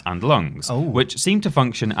heart and lungs, Oh. which seem to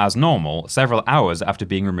function as normal several hours after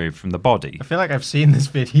being removed from the body. I feel like I've seen this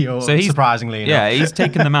video, surprisingly Yeah, enough. he's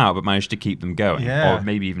taken them out but managed to keep them going, Yeah. or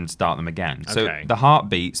maybe even start them again. So Okay. the heart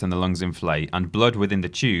beats and the lungs inflate, and blood within the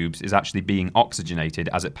tubes is actually being oxygenated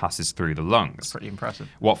as it passes through the lungs. Pretty impressive.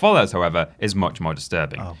 What follows, however, is much more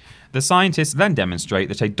disturbing. The scientists then demonstrate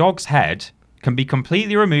that a dog's head can be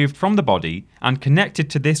completely removed from the body and connected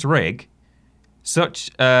to this rig such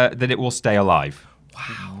that it will stay alive.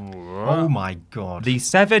 Oh my God. The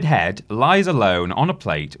severed head lies alone on a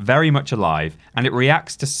plate, very much alive, and it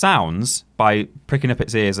reacts to sounds by pricking up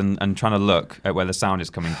its ears and trying to look at where the sound is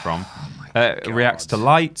coming from. It reacts to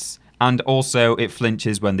lights, and also it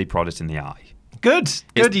flinches when they prod it in the eye. Good.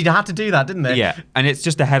 You had to do that, didn't they? Yeah, and it's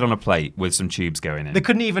just a head on a plate with some tubes going in. They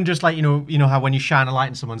couldn't even just you know how when you shine a light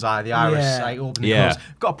in someone's eye, the iris open and Yeah. close.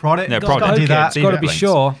 Got to prod it. No, Got prod to it. do that. It's got to be Blinks.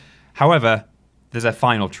 sure. However, there's a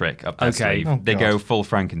final trick up their Okay. sleeve. Oh, They God. go full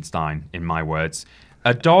Frankenstein, in my words.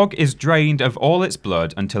 A dog is drained of all its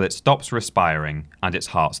blood until it stops respiring and its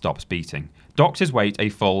heart stops beating. Doctors wait a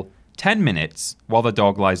full 10 minutes while the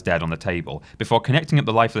dog lies dead on the table before connecting up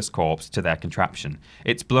the lifeless corpse to their contraption.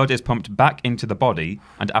 Its blood is pumped back into the body,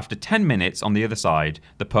 and after 10 minutes on the other side,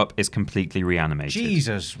 the pup is completely reanimated.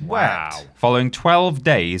 Jesus, wow. Following 12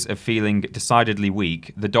 days of feeling decidedly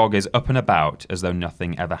weak, the dog is up and about as though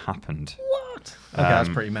nothing ever happened. Okay, that's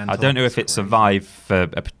pretty mental. I don't know if it survived for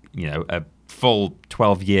a full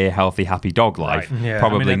 12-year healthy, happy dog life. Right. Yeah.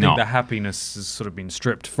 Probably I mean, I not. think the happiness has sort of been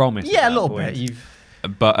stripped from it. at Yeah, a that little point.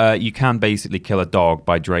 bit. But you can basically kill a dog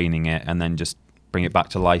by draining it and then just bring it back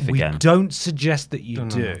to life We again. don't suggest that you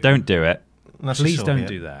do. Don't do it. Please don't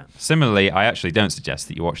do that. Similarly, I actually don't suggest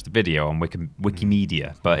that you watch the video on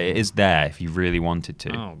Wikimedia, but it is there if you really wanted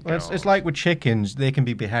to. Oh, Well, it's God. like with chickens, they can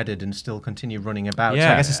be beheaded and still continue running about. So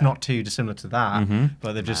Yeah. I guess it's not too dissimilar to that,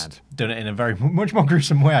 but they've just Mad. done it in a very much more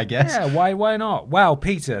gruesome way, I guess. Yeah, why not? Wow,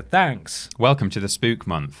 Peter, thanks. Welcome to the Spook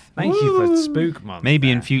Month. Thank you for Spook Month.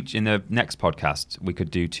 Maybe there. in the next podcast, we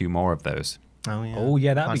could do 2 more of those. Oh yeah. Oh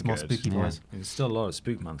yeah, that'd Find be more good. spooky boys. There's still a lot of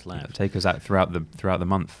Spook Month left. Take us out throughout the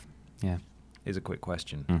month. Yeah. Here's a quick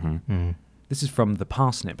question. Mm-hmm. This is from the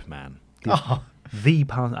Parsnip Man. Oh, The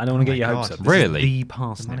Parsnip. I don't want to Oh get your my hopes God. up. This is Really? The the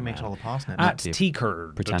Parsnip man who Man. makes all the parsnips. At The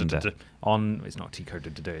Tker pretender. on it's not Tker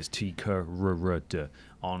it's Tker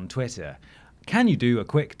on Twitter. Can you do a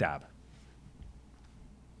quick dab?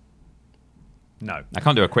 No. I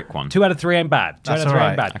can't do a quick one. 2 out of 3 ain't bad. 2 out That's of 3 all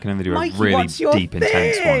ain't right. bad. I can only do a Mikey, really what's your deep,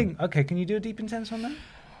 intense thing? one. Okay, can you do a deep, intense one then?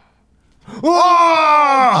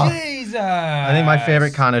 Oh! Jesus! I think my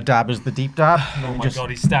favorite kind of dab is the deep dab. Oh my God,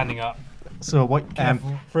 he's standing up. So what?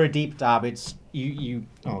 Careful. For a deep dab, it's you.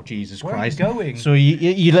 Oh Jesus Where are you Christ! going? So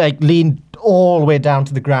you like lean all the way down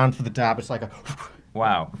to the ground for the dab. It's like a.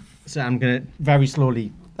 Wow. So I'm gonna very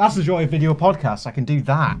slowly. That's the joy of video podcasts. I can do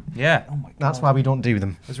that. Yeah. Oh my God. That's why we don't do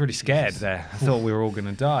them. I was really scared there. I thought we were all going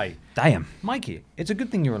to die. Damn. Mikey, it's a good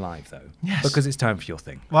thing you're alive, though. Yes. Because it's time for your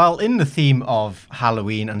thing. Well, in the theme of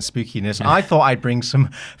Halloween and spookiness, I thought I'd bring some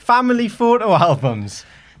family photo albums.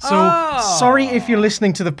 So, sorry if you're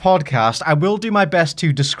listening to the podcast. I will do my best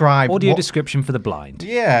to describe. Audio what- description for the blind.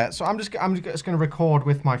 Yeah. So I'm just going to record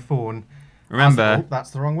with my phone. Remember, Oh, that's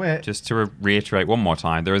the wrong way. just to reiterate one more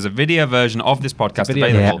time, there is a video version of this podcast Video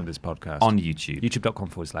available version of this podcast on YouTube.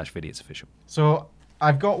 YouTube.com/video. Official. So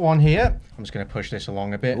I've got one here. I'm just going to push this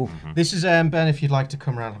along a bit. This is Ben. If you'd like to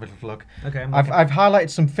come around and have a little look. Okay, I'm I've looking. I've highlighted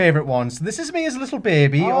some favourite ones. This is me as a little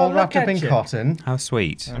baby, Oh, all look wrapped up at in you. cotton. How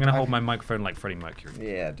sweet. I'm going to hold my microphone like Freddie Mercury.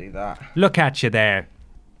 Yeah, do that. Look at you there.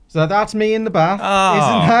 So that's me in the bath. Oh.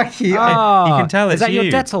 Isn't that cute? You can tell Is it's that your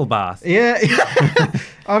you. Dettol bath? Yeah.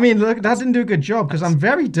 I mean, look, that didn't do a good job because I'm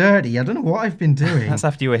very dirty. I don't know what I've been doing. That's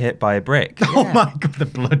after you were hit by a brick. Oh my God, the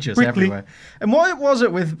blood just Prickly. everywhere. And what was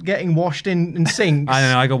it with getting washed in sinks? I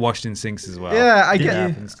don't know. I got washed in sinks as well. Yeah, I It get-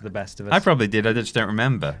 happens to the best of us. I probably did. I just don't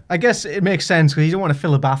remember. I guess it makes sense because you don't want to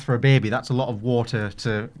fill a bath for a baby. That's a lot of water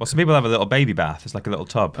to Well, some people have a little baby bath. It's like a little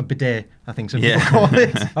tub. a bidet, I think some Yeah. people call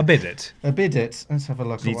it. I bid it. A bidet. Let's have a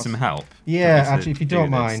look. at Need what's- some help. Yeah, Do me actually, if you do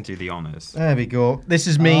don't this, mind. do the honours. There we go. This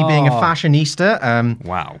is me being a Oh. fashionista.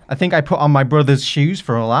 Wow. I think I put on my brother's shoes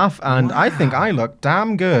for a laugh, and I think I look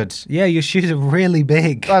damn good. Yeah, your shoes are really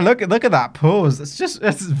big. Look at that pose.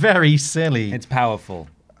 It's very silly. It's powerful.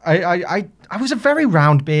 I was a very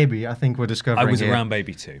round baby. I think we're discovering. I was a here. round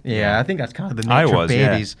baby too. Yeah, I think that's kind of the I nature was, of yeah.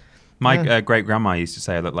 babies. My great grandma used to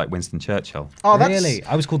say I looked like Winston Churchill. Oh, that's Really?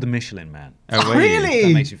 I was called the Michelin Man. Oh, were you? really. If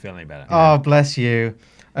that makes you feel any better. Oh, bless you.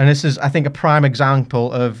 And this is, I think, a prime example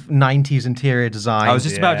of 90s interior design. I was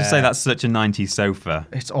just about to say Yeah. that's such a 90s sofa.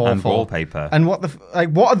 It's awful. And wallpaper. And what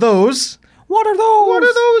are those? What are those? What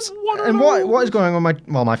are those? What are and those? what is going on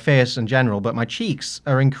my face in general, but my cheeks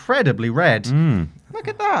are incredibly red. Hmm. Look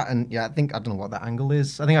at that. And yeah, I don't know what that angle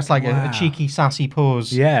is. I think that's like a Wow. cheeky, sassy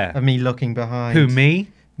pose Yeah. of me looking behind. Who, me?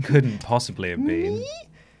 Couldn't possibly have been.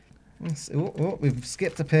 Oh, we've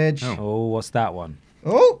skipped a page. Oh, what's that one?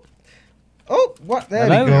 Oh, what? There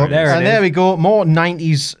Hello? we go. There it and there is. we go. More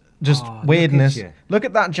 90s just Oh, look at weirdness. you. Look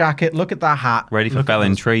at that jacket. Look at that hat. Ready for Look at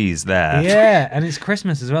felling those- trees there. Yeah, and it's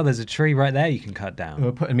Christmas as well. There's a tree right there you can cut down.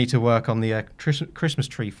 We're putting me to work on the Christmas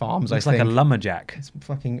tree farms, Looks I like think. a lumberjack. It's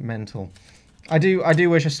fucking mental. I do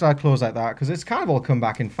wish I started clothes like that because it's kind of all come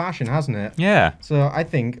back in fashion, hasn't it? Yeah. So I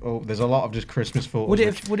think there's a lot of just Christmas photos.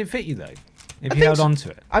 Would it fit you though? If I you think held so. on to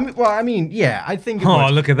it. I mean, yeah, I think. It Oh,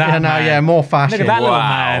 would. look at that, Yeah, no, man. yeah, more fashion. Look at that little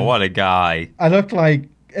Wow, man. what a guy. I look like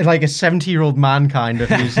a 70-year-old man kind of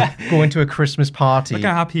who's going to a Christmas party. Look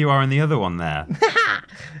how happy you are in the other one there.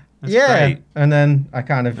 That's yeah, great. and then I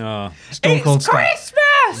kind of Oh. Stone Cold style.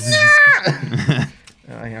 Christmas!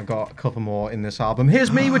 I think I've got a couple more in this album.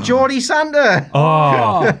 Here's me with Geordie Sander.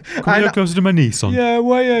 Oh, come And- here closer to my knee, son. Yeah,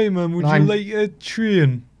 why, hey, man? Would I'm- you like a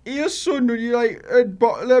train? Yes, son, would you like a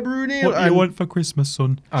bottle of brunel? What do you want for Christmas,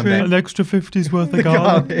 son? And then- An extra 50's worth of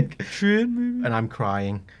garlic. garlic. Train, maybe? And I'm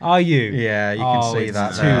crying. Are you? Yeah, you can see it's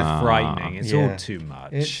that too there. frightening. It's Yeah. all too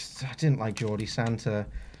much. I didn't like Geordie Santa.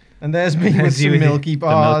 And there's me with There's you some with Milky The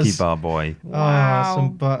Bars. Milky Bar boy. Oh,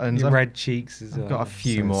 some buttons. Your I've red cheeks as well. got a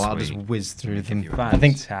few So more. I'll just sweet. whiz through them. Fantastic. I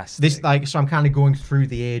think this, so I'm kind of going through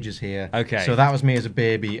the ages here. Okay. So that was me as a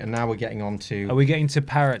baby, and now we're getting on to. Are we getting to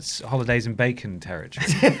Parrot's holidays and bacon territory?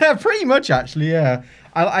 Pretty much, actually, yeah.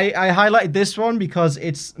 I highlighted this one because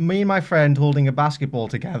it's me and my friend holding a basketball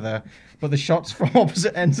together, but the shot's from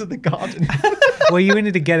opposite ends of the garden. Well, you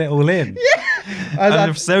wanted to get it all in. And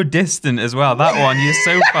they're so distant as well. That one, you're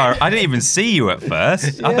so far. I didn't even see you at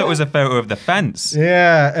first. I thought it was a photo of the fence.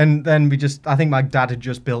 Yeah, and then I think my dad had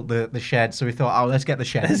just built the shed, so we thought, let's get the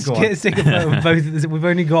shed. Let's Go on. get a stick of photo of both of this. We've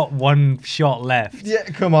only got one shot left. Yeah,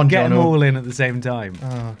 come on, Get them Jono. all in at the same time.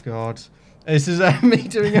 Oh, God. This is me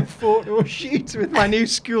doing a photo shoot with my new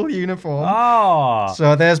school uniform. Oh,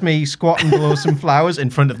 So there's me squatting below some flowers in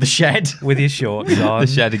front of the shed. with your shorts on. The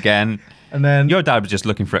shed again. And then, Your dad was just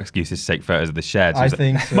looking for excuses to take photos of the shed. I He was like,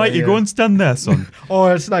 think so, Mate, you yeah. go and stand there, son. oh,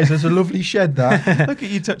 it's nice. It's a lovely shed, that. Look at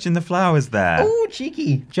you touching the flowers there. Oh,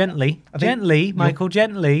 cheeky. Gently, think gently, Michael,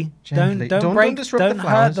 gently. Gently. Don't Don't break, disrupt the don't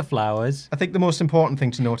flowers. hurt the flowers. I think the most important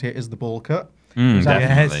thing to note here is the bowl cut. It was at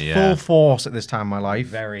Definitely, Yes, yeah. full force at this time in my life.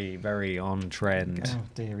 Very, very on trend. Oh,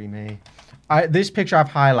 dearie me. This picture I've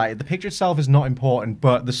highlighted. The picture itself is not important,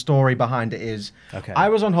 but the story behind it is. Okay. I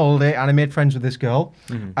was on holiday and I made friends with this girl,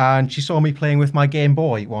 and she saw me playing with my Game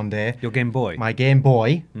Boy one day. Your Game Boy. My Game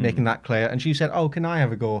Boy, making that clear, and she said, "Oh, can I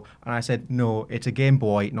have a go?" And I said, "No, it's a Game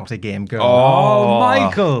Boy, not a Game Girl." Oh,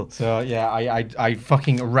 Michael. So yeah, I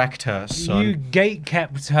fucking wrecked her, son. You gate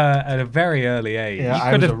kept her at a very early age. Yeah. You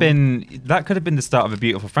I could was have been. That could have been the start of a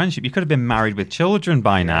beautiful friendship. You could have been married with children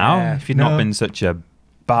by now Yeah. if you'd No. not been such a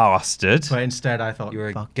bastard. But instead, I thought, You're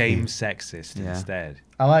a "Fuck game you." sexist Yeah. instead.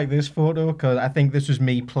 I like this photo because I think this was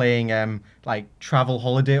me playing like travel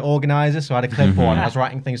holiday organizer. So I had a clipboard and I was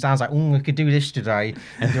writing things down. I was like, "Oh, I could do this today,"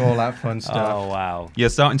 and do all that fun stuff. Oh, wow. You're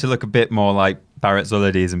starting to look a bit more like Barrett's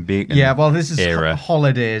Holidays and Beacon. Yeah, well, this is era.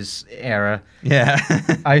 holidays era. Yeah.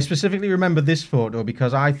 I specifically remember this photo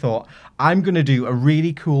because I thought I'm going to do a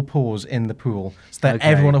really cool pose in the pool so that Okay.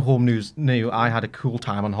 everyone at home knew I had a cool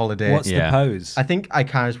time on holiday. What's Yeah. the pose? I think I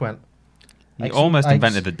kind of just went. You like, almost like-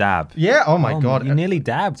 invented the dab. Yeah. Oh my Oh, god. You nearly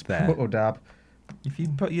dabbed there. Photo dab. If you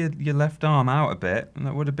put your left arm out a bit,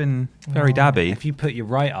 that would have been very dabby. If you put your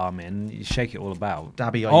right arm in, you shake it all about.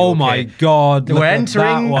 Dabby, are you Oh okay? my God. Look We're at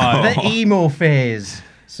entering that one. the emo phase.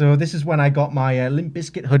 So this is when I got my Limp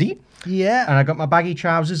Bizkit hoodie. Yeah. And I got my baggy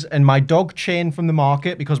trousers and my dog chain from the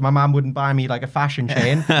market because my mum wouldn't buy me like a fashion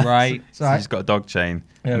chain. Right. So So I- he's got a dog chain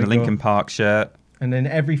There and a we go. Linkin Park shirt. And in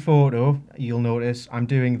every photo, you'll notice I'm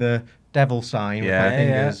doing the devil sign with Yeah. my Yeah,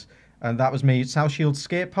 fingers. And that was me at South Shield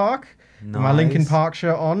Skate Park with my Linkin Nice. Park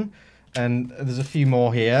shirt on. And there's a few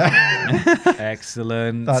more here.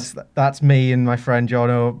 Excellent. that's me and my friend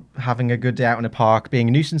Jono having a good day out in a park, being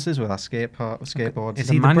nuisances with our skateboards. Is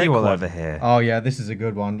The he the brick manual one? over here. Oh yeah, this is a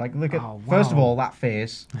good one. Like, look at Oh, first of wow. all that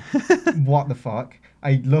face. What the fuck?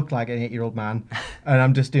 I look like an 8-year-old man, and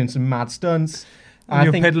I'm just doing some mad stunts. On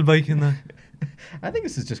your pedal bike in there. I think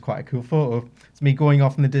this is just quite a cool photo. It's me going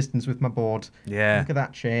off in the distance with my board. Yeah. Look at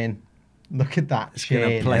that chain. Look at that It's going to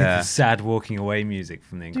chain. play Yeah. the sad walking away music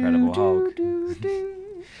from the Incredible Hulk.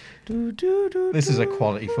 This is a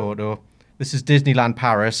quality photo. This is Disneyland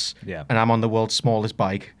Paris, Yeah. and I'm on the world's smallest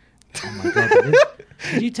bike. Oh my God. It is.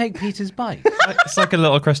 Did you take Peter's bike? It's like a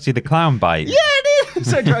little Krusty the Clown bite. Yeah, it is.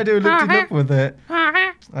 So I try to do a loop up with it.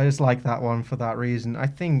 I just like that one for that reason. I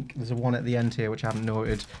think there's a one at the end here which I haven't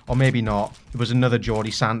noted, or maybe not. There was another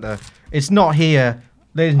Geordie Santa. It's not here,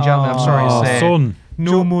 ladies and gentlemen. I'm sorry Oh, to say. son.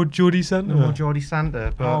 No more Geordie Santa. No more Geordie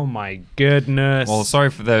Santa. But Oh my goodness. Well, sorry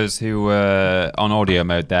for those who were on audio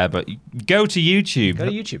mode there, but go to YouTube. Go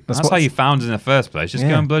to YouTube. That's how you found us in the first place. Just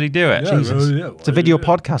Yeah. go and bloody do it. Jesus. It's a video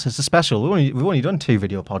podcast. It's a special. We've only done 2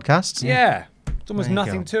 video podcasts. Yeah. It's almost There you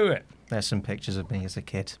nothing go. to it. There's some pictures of me as a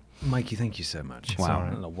kid. Mikey, thank you so much. Wow.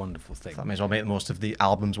 It's a wonderful thing. I may as well make the most of the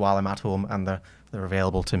albums while I'm at home and they're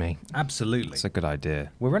available to me. Absolutely. It's a good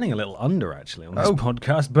idea. We're running a little under actually on this Oh.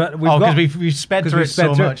 podcast, but we've Oh, got because we've sped 'cause through we've it sped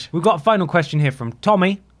so through much. We've got a final question here from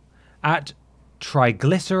Tommy at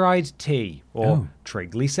triglyceride tea or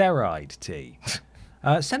triglyceride tea.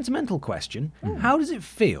 Sentimental question: how does it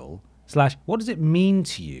feel? / what does it mean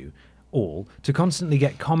to you all to constantly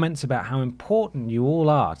get comments about how important you all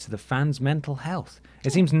are to the fans' mental health?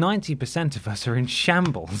 It seems 90% of us are in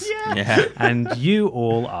shambles. Yeah. And you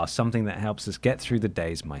all are something that helps us get through the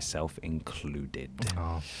days, myself included.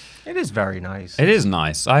 It is very nice. It is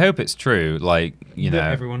nice. I hope it's true. Like, you know.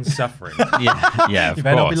 That everyone's suffering. Yeah, of You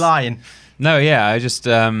better not be course. lying. No, yeah, I just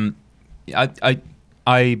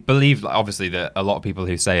I believe, like, obviously, that a lot of people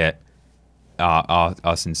who say it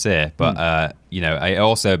are sincere. But it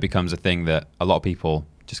also becomes a thing that a lot of people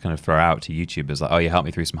just kind of throw out to YouTubers, like, "Oh, you helped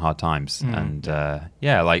me through some hard times." And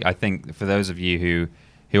like I think for those of you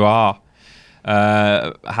who are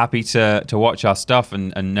happy to watch our stuff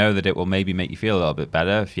and know that it will maybe make you feel a little bit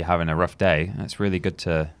better if you're having a rough day, that's really good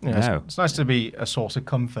to know. It's nice to be a source of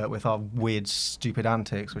comfort with our weird, stupid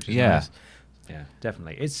antics, which is nice. Yeah,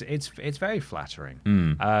 definitely. It's very flattering.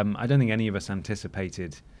 I don't think any of us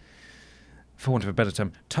anticipated, for want of a better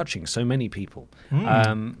term, touching so many people.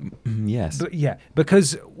 Yes. But yeah,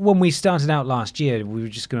 because when we started out last year, we were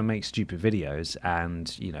just going to make stupid videos,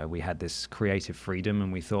 and we had this creative freedom,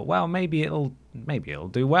 and we thought, well, maybe it'll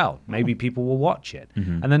do well. Maybe people will watch it.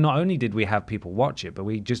 And then not only did we have people watch it, but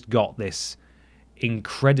we just got this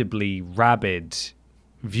incredibly rabid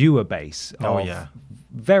viewer base of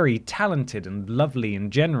very talented and lovely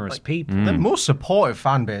and generous people. The most supportive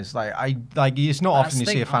fan base. It's not often you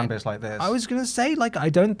see a fan base like this. I was going to say, I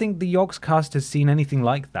don't think the Yogscast has seen anything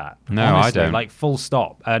like that. No, honestly, I don't. Full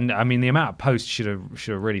stop. And I mean, the amount of posts should have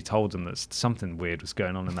really told them that something weird was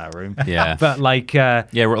going on in that room. Yeah. But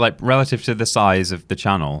relative to the size of the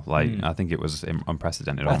channel, I think it was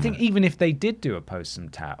unprecedented. I think even if they did do a post some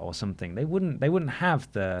tat or something, they wouldn't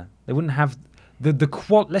have the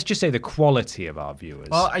let's just say the quality of our viewers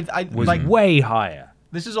was way higher.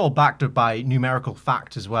 This is all backed up by numerical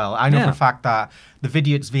fact as well. I know for a fact that the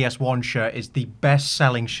Vidiots VS1 shirt is the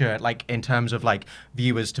best-selling shirt, in terms of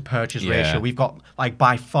viewers to purchase ratio. We've got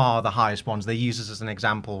by far the highest ones. They use this as an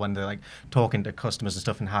example when they're talking to customers and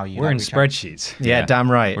stuff, and how you. We're in spreadsheets. Yeah, damn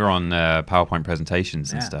right. We're on PowerPoint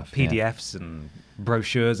presentations and stuff, PDFs and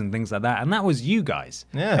brochures and things like that. And that was you guys.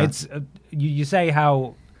 Yeah, it's you say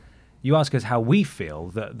how. You ask us how we feel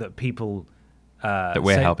that people that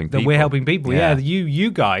we're helping people. That we're helping people. Yeah, you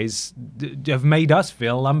guys have made us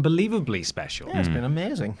feel unbelievably special. Yeah, it's been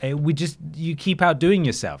amazing. You keep outdoing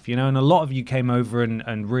yourself, and a lot of you came over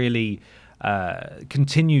and really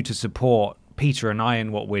continue to support Peter and I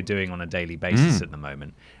in what we're doing on a daily basis at the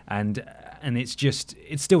moment. And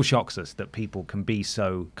it still shocks us that people can be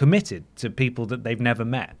so committed to people that they've never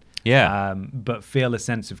met. Yeah. But feel a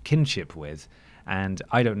sense of kinship with. And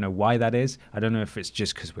I don't know why that is. I don't know if it's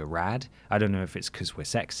just because we're rad. I don't know if it's because we're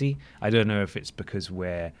sexy. I don't know if it's because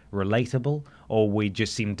we're relatable, or we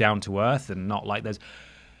just seem down to earth and not like those.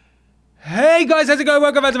 Hey guys, how's it going?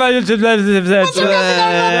 Welcome back to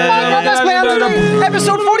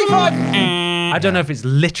episode 45. I don't know if it's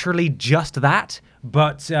literally just that,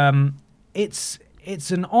 but it's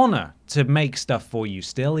an honor to make stuff for you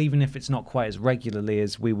still, even if it's not quite as regularly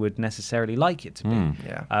as we would necessarily like it to be.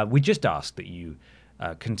 We just ask that you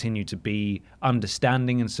continue to be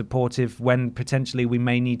understanding and supportive when potentially we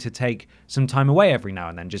may need to take some time away every now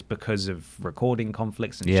and then just because of recording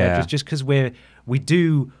conflicts and schedules, just because we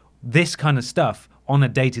do this kind of stuff on a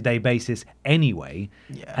day-to-day basis anyway,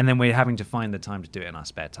 and then we're having to find the time to do it in our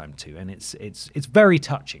spare time too. And it's very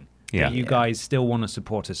touching that you guys still want to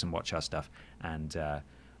support us and watch our stuff. And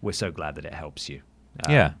we're so glad that it helps you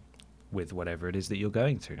with whatever it is that you're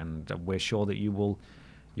going through. And we're sure that you'll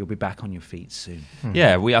be back on your feet soon.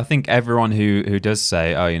 Yeah, I think everyone who does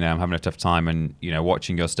say, oh, I'm having a tough time and,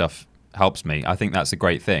 watching your stuff helps me. I think that's a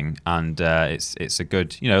great thing. And it's a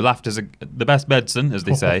good, laughter's the best medicine, as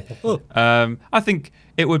they say. I think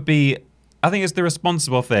it's the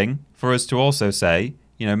responsible thing for us to also say,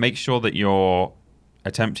 make sure that you're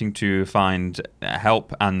attempting to find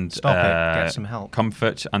help and get some help,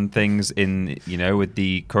 comfort and things in with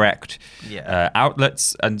the correct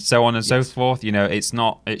outlets and so on and so forth.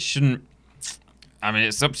 It shouldn't. I mean,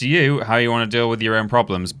 it's up to you how you want to deal with your own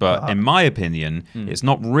problems, but in my opinion, it's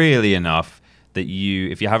not really enough that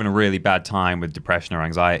if you're having a really bad time with depression or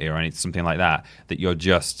anxiety or something like that you're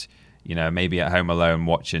just maybe at home alone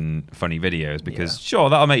watching funny videos, because sure,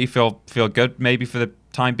 that'll make you feel good maybe for the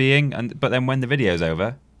time being, but then when the video's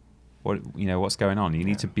over, what's going on? You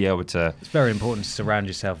need to be able to. It's very important to surround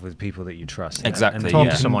yourself with people that you trust. Exactly. And talk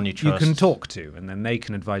to someone you trust. You can talk to, and then they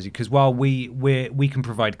can advise you. Because while we can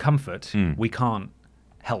provide comfort, we can't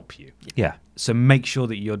help you. Yeah. So make sure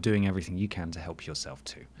that you're doing everything you can to help yourself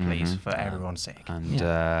too, please, for everyone's sake. And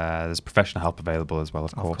there's professional help available as well,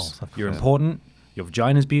 of course. You're important. Your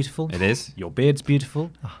vagina's beautiful. It is. Your beard's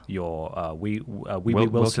beautiful. Your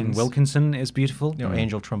Wilkinson is beautiful. Your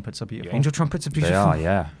angel trumpets are beautiful. Your angel trumpets are beautiful. They are,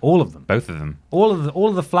 yeah. All of them. Both of them. All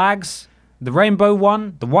of the flags, the rainbow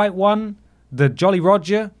one, the white one, the Jolly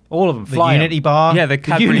Roger, all of them. The Unity bar. Yeah, the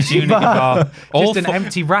Cadbury's Unity bar. Just an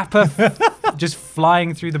empty wrapper, just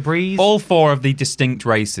flying through the breeze. All four of the distinct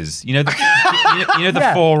races. You know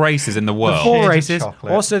the 4 races in the world. The 4 Shades of races.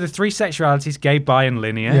 chocolate. Also the 3 sexualities, gay, bi, and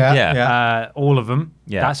linear. Yeah. All of them.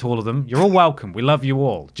 Yeah. That's all of them. You're all welcome. We love you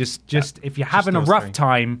all. Just if you're having a those rough 3.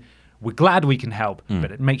 time, we're glad we can help,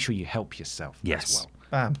 but make sure you help yourself Yes. as well.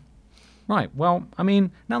 Bam. Right. Well, I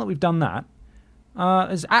mean, now that we've done that,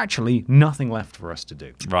 there's actually nothing left for us to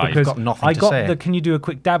do. Right. Because You've got nothing I to got say. the can you do a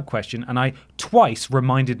quick dab question, and I twice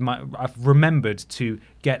I've remembered to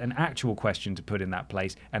get an actual question to put in that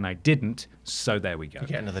place, and I didn't. So there we go.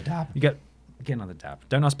 Get another dab. You get another dab.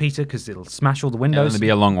 Don't ask Peter because it'll smash all the It's windows. going to be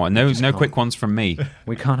a long one. No quick ones from me.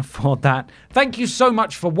 We can't afford that. Thank you so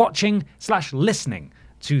much for watching/listening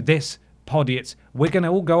to this Podiots. We're going to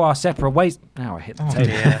all go our separate ways. Now I hit the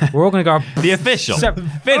table. We're all going to go our The official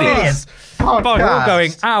videos. We're all Podcast.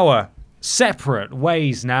 going our separate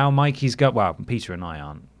ways now. Mikey's well, Peter and I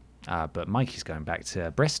aren't. But Mikey's going back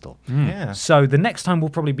to Bristol. Yeah. So the next time we'll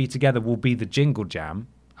probably be together will be the Jingle Jam,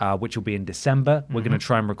 which will be in December. We're going to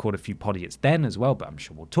try and record a few Podiots then as well, but I'm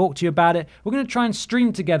sure we'll talk to you about it. We're going to try and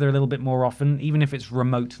stream together a little bit more often, even if it's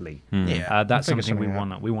remotely. Yeah, That's we'll figure something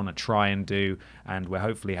something we want to try and do, and we'll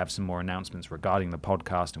hopefully have some more announcements regarding the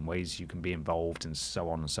podcast and ways you can be involved and so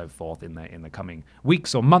on and so forth in the coming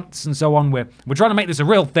weeks or months and so on. We're trying to make this a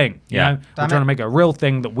real thing. You Yeah. know? We're trying to make it a real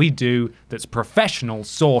thing that we do that's professional,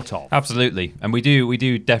 sort of. Absolutely, and we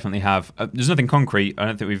do definitely have. There's nothing concrete. I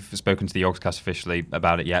don't think we've spoken to the Yogscast officially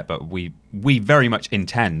about it yet, but we very much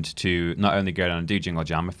intend to not only go down and do Jingle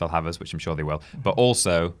Jam if they'll have us, which I'm sure they will, but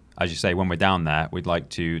also, as you say, when we're down there, we'd like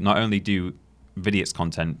to not only do Vidiots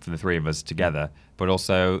content for the 3 of us together, but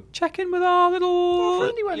also check in with our little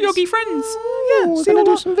yogi friends. We're going to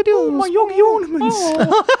do some videos. My yogi ornaments.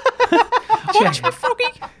 Watch my froggy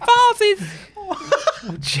vases.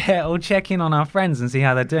 We'll check in on our friends and see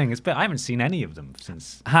how they're doing. I haven't seen any of them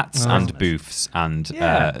since Hats and Christmas. booths and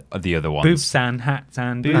Yeah. the other ones. Booths and hats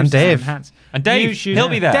and And booths Dave. hats. And Dave, New shoes. he'll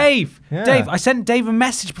be there. Dave, Yeah. Dave. I sent Dave a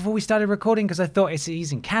message before we started recording because I thought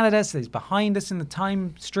he's in Canada, so he's behind us in the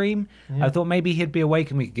time stream. I thought maybe he'd be awake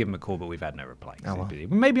and we could give him a call, but we've had no reply.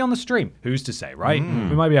 Maybe on the stream. Who's to say, right?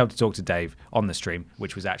 We might be able to talk to Dave on the stream,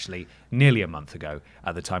 which was actually nearly a month ago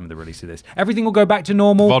at the time of the release of this. Everything will go back to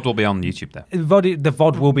normal. VOD will be on YouTube there. The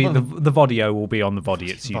VOD will be the Vodio will be on the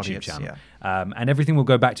Vodiots YouTube Vodiots, channel, and everything will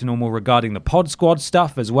go back to normal regarding the Pod Squad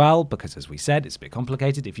stuff as well. Because as we said, it's a bit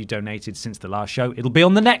complicated. If you donated since the last show, it'll be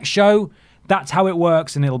on the next show. That's how it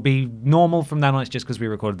works, and it'll be normal from then on. It's just because we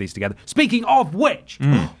recorded these together. Speaking of which,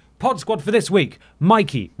 Pod Squad for this week: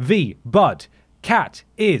 Mikey V, Bud, Cat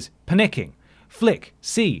is panicking, Flick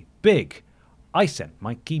C, Big. I sent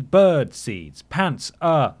Mikey bird seeds, pants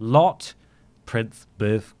a lot, Prince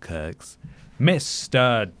Biff Kirks,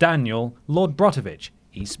 Mr. Daniel Lord Brotovich,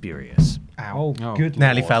 he's spurious. Ow. Oh, good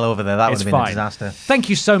Nearly Lord. fell over there. That would It's have been fine. a disaster. Thank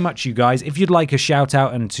you so much, you guys. If you'd like a shout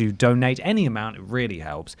out and to donate any amount, it really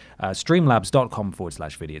helps.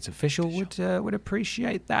 Streamlabs.com/Vidiots official would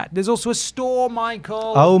appreciate that. There's also a store,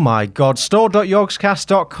 Michael. Oh my god.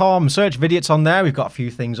 Store.yogscast.com. Search Vidiots on there. We've got a few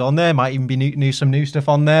things on there. Might even be some new stuff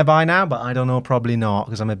on there by now, but I don't know. Probably not,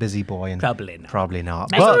 because I'm a busy boy. And Probably not. Probably not.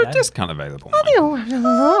 Is there But a discount available?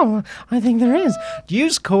 I think there is.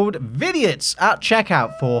 Use code VIDIOTS at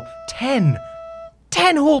checkout for 10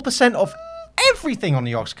 whole % off everything on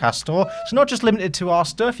the Yogscast store. It's not just limited to our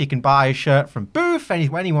stuff. You can buy a shirt from Booth,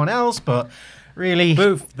 anyone else, but really...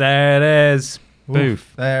 Boof, there it is.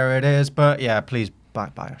 Booth. There it is. But yeah, please buy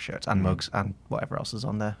our shirts and mugs and whatever else is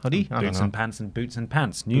on there. Hoodie? I don't Boots know. and pants and boots and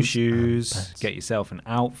pants. New shoes. Get yourself an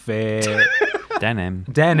outfit. Denim.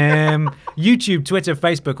 Denim. YouTube, Twitter,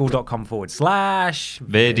 Facebook, all.com/Vidiots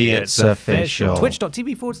Vidiots official.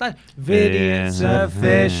 Twitch.tv/Vidiots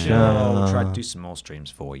official. Try to do some more streams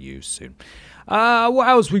for you soon. What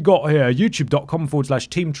else we got here?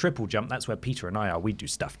 YouTube.com/Team Triple Jump. That's where Peter and I are. We do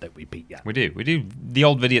stuff that we beat. Yeah. We do the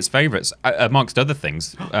old Vidiots favourites, amongst other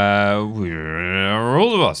things.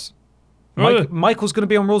 Rules of Us. Michael's going to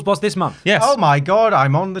be on Rules Boss this month. Yes. Oh my god,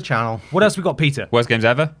 I'm on the channel. What else we got, Peter? Worst games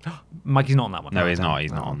ever? Mikey's not on that one. No, he's not.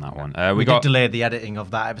 He's not on that one. We got did delay the editing of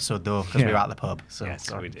that episode though, because we Yeah. were at the pub. So Yes,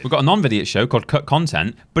 sorry. we did. we've got a non-Vidiot show called Cut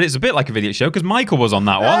Content, but it's a bit like a Vidiot show because Michael was on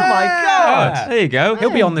that one. Oh my god! There you go. He'll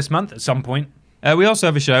be on this month at some point. We also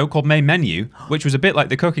have a show called Main Menu, which was a bit like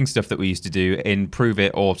the cooking stuff that we used to do in Prove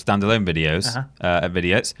It or standalone videos at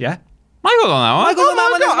Vidiots. Yeah. Michael's on that one. Michael's on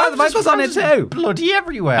that one as well. Michael's on it too. Bloody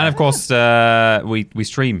everywhere. And of course, we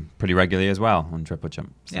stream pretty regularly as well on Triple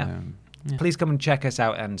Jump. So, Yeah. Please come and check us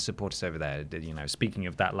out and support us over there. You know, speaking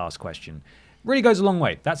of that last question, really goes a long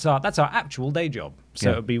way. That's our actual day job.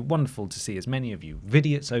 So it would be wonderful to see as many of you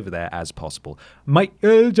Vidiots over there as possible.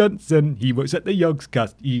 Michael Johnson, he works at the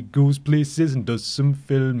Yogscast. He goes places and does some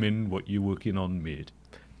filming. What you working on, mate?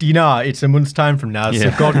 Dinah, it's a month's time from now, so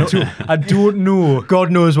I don't know.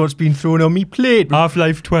 God knows what's been thrown on me plate.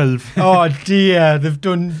 Half-Life 12. Oh dear, they've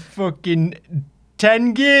done fucking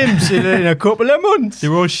 10 games in a couple of months. They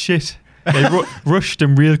were all shit. They rushed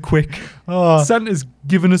them real quick. Oh, Santa's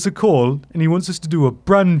given us a call and he wants us to do a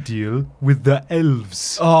brand deal with the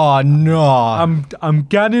elves. oh no. I'm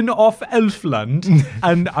ganning off Elfland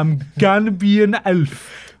and I'm gonna be an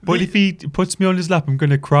elf. But if he puts me on his lap, I'm going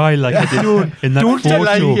to cry like I did in that Don't photo.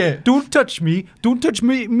 like it. Don't touch me. Don't touch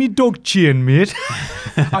me dog chain, mate.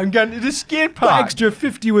 I'm going to the skate Got park. extra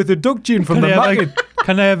 50 with a dog chain from Can the I, have market.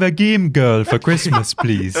 can I have a game girl for Christmas,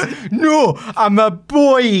 please? No, I'm a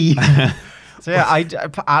boy. So yeah, I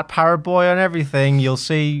at Parrot Boy on everything. You'll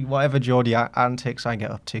see whatever Geordie antics I get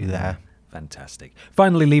up to there. Fantastic.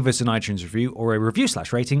 Finally, leave us an iTunes review or a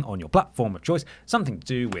review/rating on your platform of choice. Something to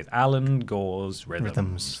do with Alan Gore's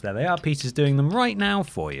rhythms. There they are. Peter's doing them right now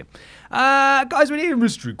for you. Guys, we need a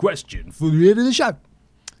mystery question for the end of the show.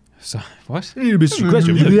 So, what? We need a mystery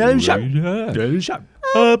question for the end of the show. The end of the show.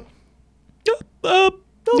 Oh,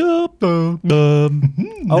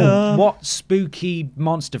 what spooky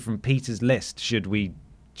monster from Peter's list should we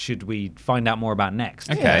find out more about next?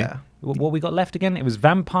 Okay. Yeah. What we got left again? It was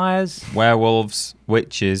vampires, Werewolves,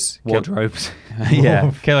 witches, wardrobes.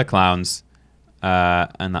 yeah, killer clowns,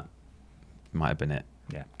 and that might have been it.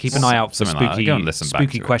 Yeah. Keep an eye out for Something like that. spooky, Go and listen back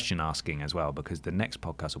spooky to it. question asking as well, because the next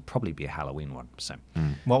podcast will probably be a Halloween one. So,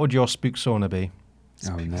 What would your spook sauna be?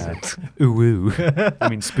 Oh no! ooh woo. I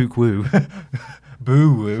mean spook woo.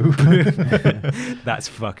 Boo woo. That's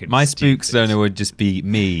fucking. My stupid. spook zona would just be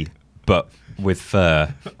me, but with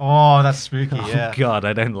fur. Oh, that's spooky. Yeah. Oh God,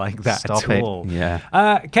 I don't like that Stop at it. all.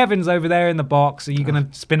 Yeah. Kevin's over there in the box. Are you going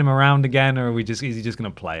to spin him around again, or is he just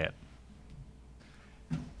going to play it?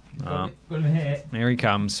 Here he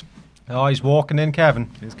comes. Oh, he's walking in, Kevin.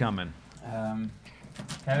 He's coming.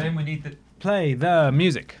 Kevin, we need the. Play the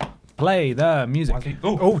music. Play the music.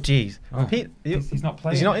 Oh, jeez. Pete, He's not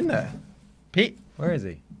playing. is he not in there? Pete, Where is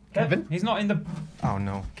he? Kevin, he's not in the. oh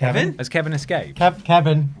no, Kevin? Has Kevin escaped?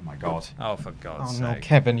 Kevin. Oh my god. Oh, for God's Oh no, sake.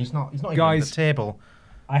 Kevin. He's not even Guys. at the table.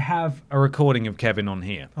 I have a recording of Kevin on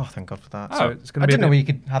here. Oh, thank God for that. So it's gonna I be a didn't know bit- you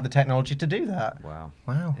could have the technology to do that. Wow.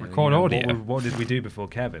 Wow. Record audio. What did we do before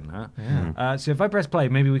Kevin, huh? Yeah. So if I press play,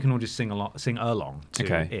 maybe we can all just sing along to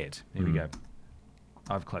Okay. it. Here we go.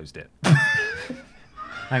 I've closed it.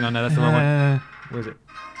 Hang on, no, that's the wrong one. Where is it?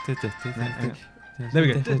 There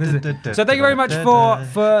we go. This is it. So thank you very much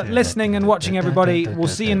for listening and watching, everybody. We'll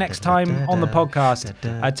see you next time on the podcast.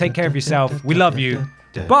 Take care of yourself. We love you.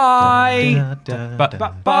 Bye. But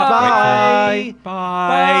Bye.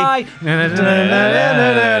 Bye.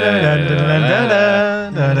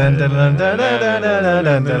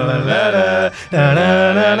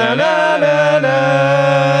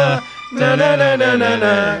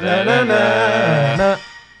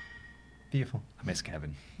 Beautiful. I miss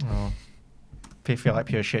Kevin. Oh. Feel like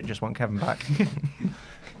pure shit. Just want Kevin back.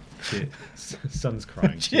 Shit. Son's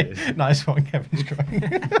crying. Cheers. Nice one, Kevin's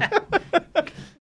crying.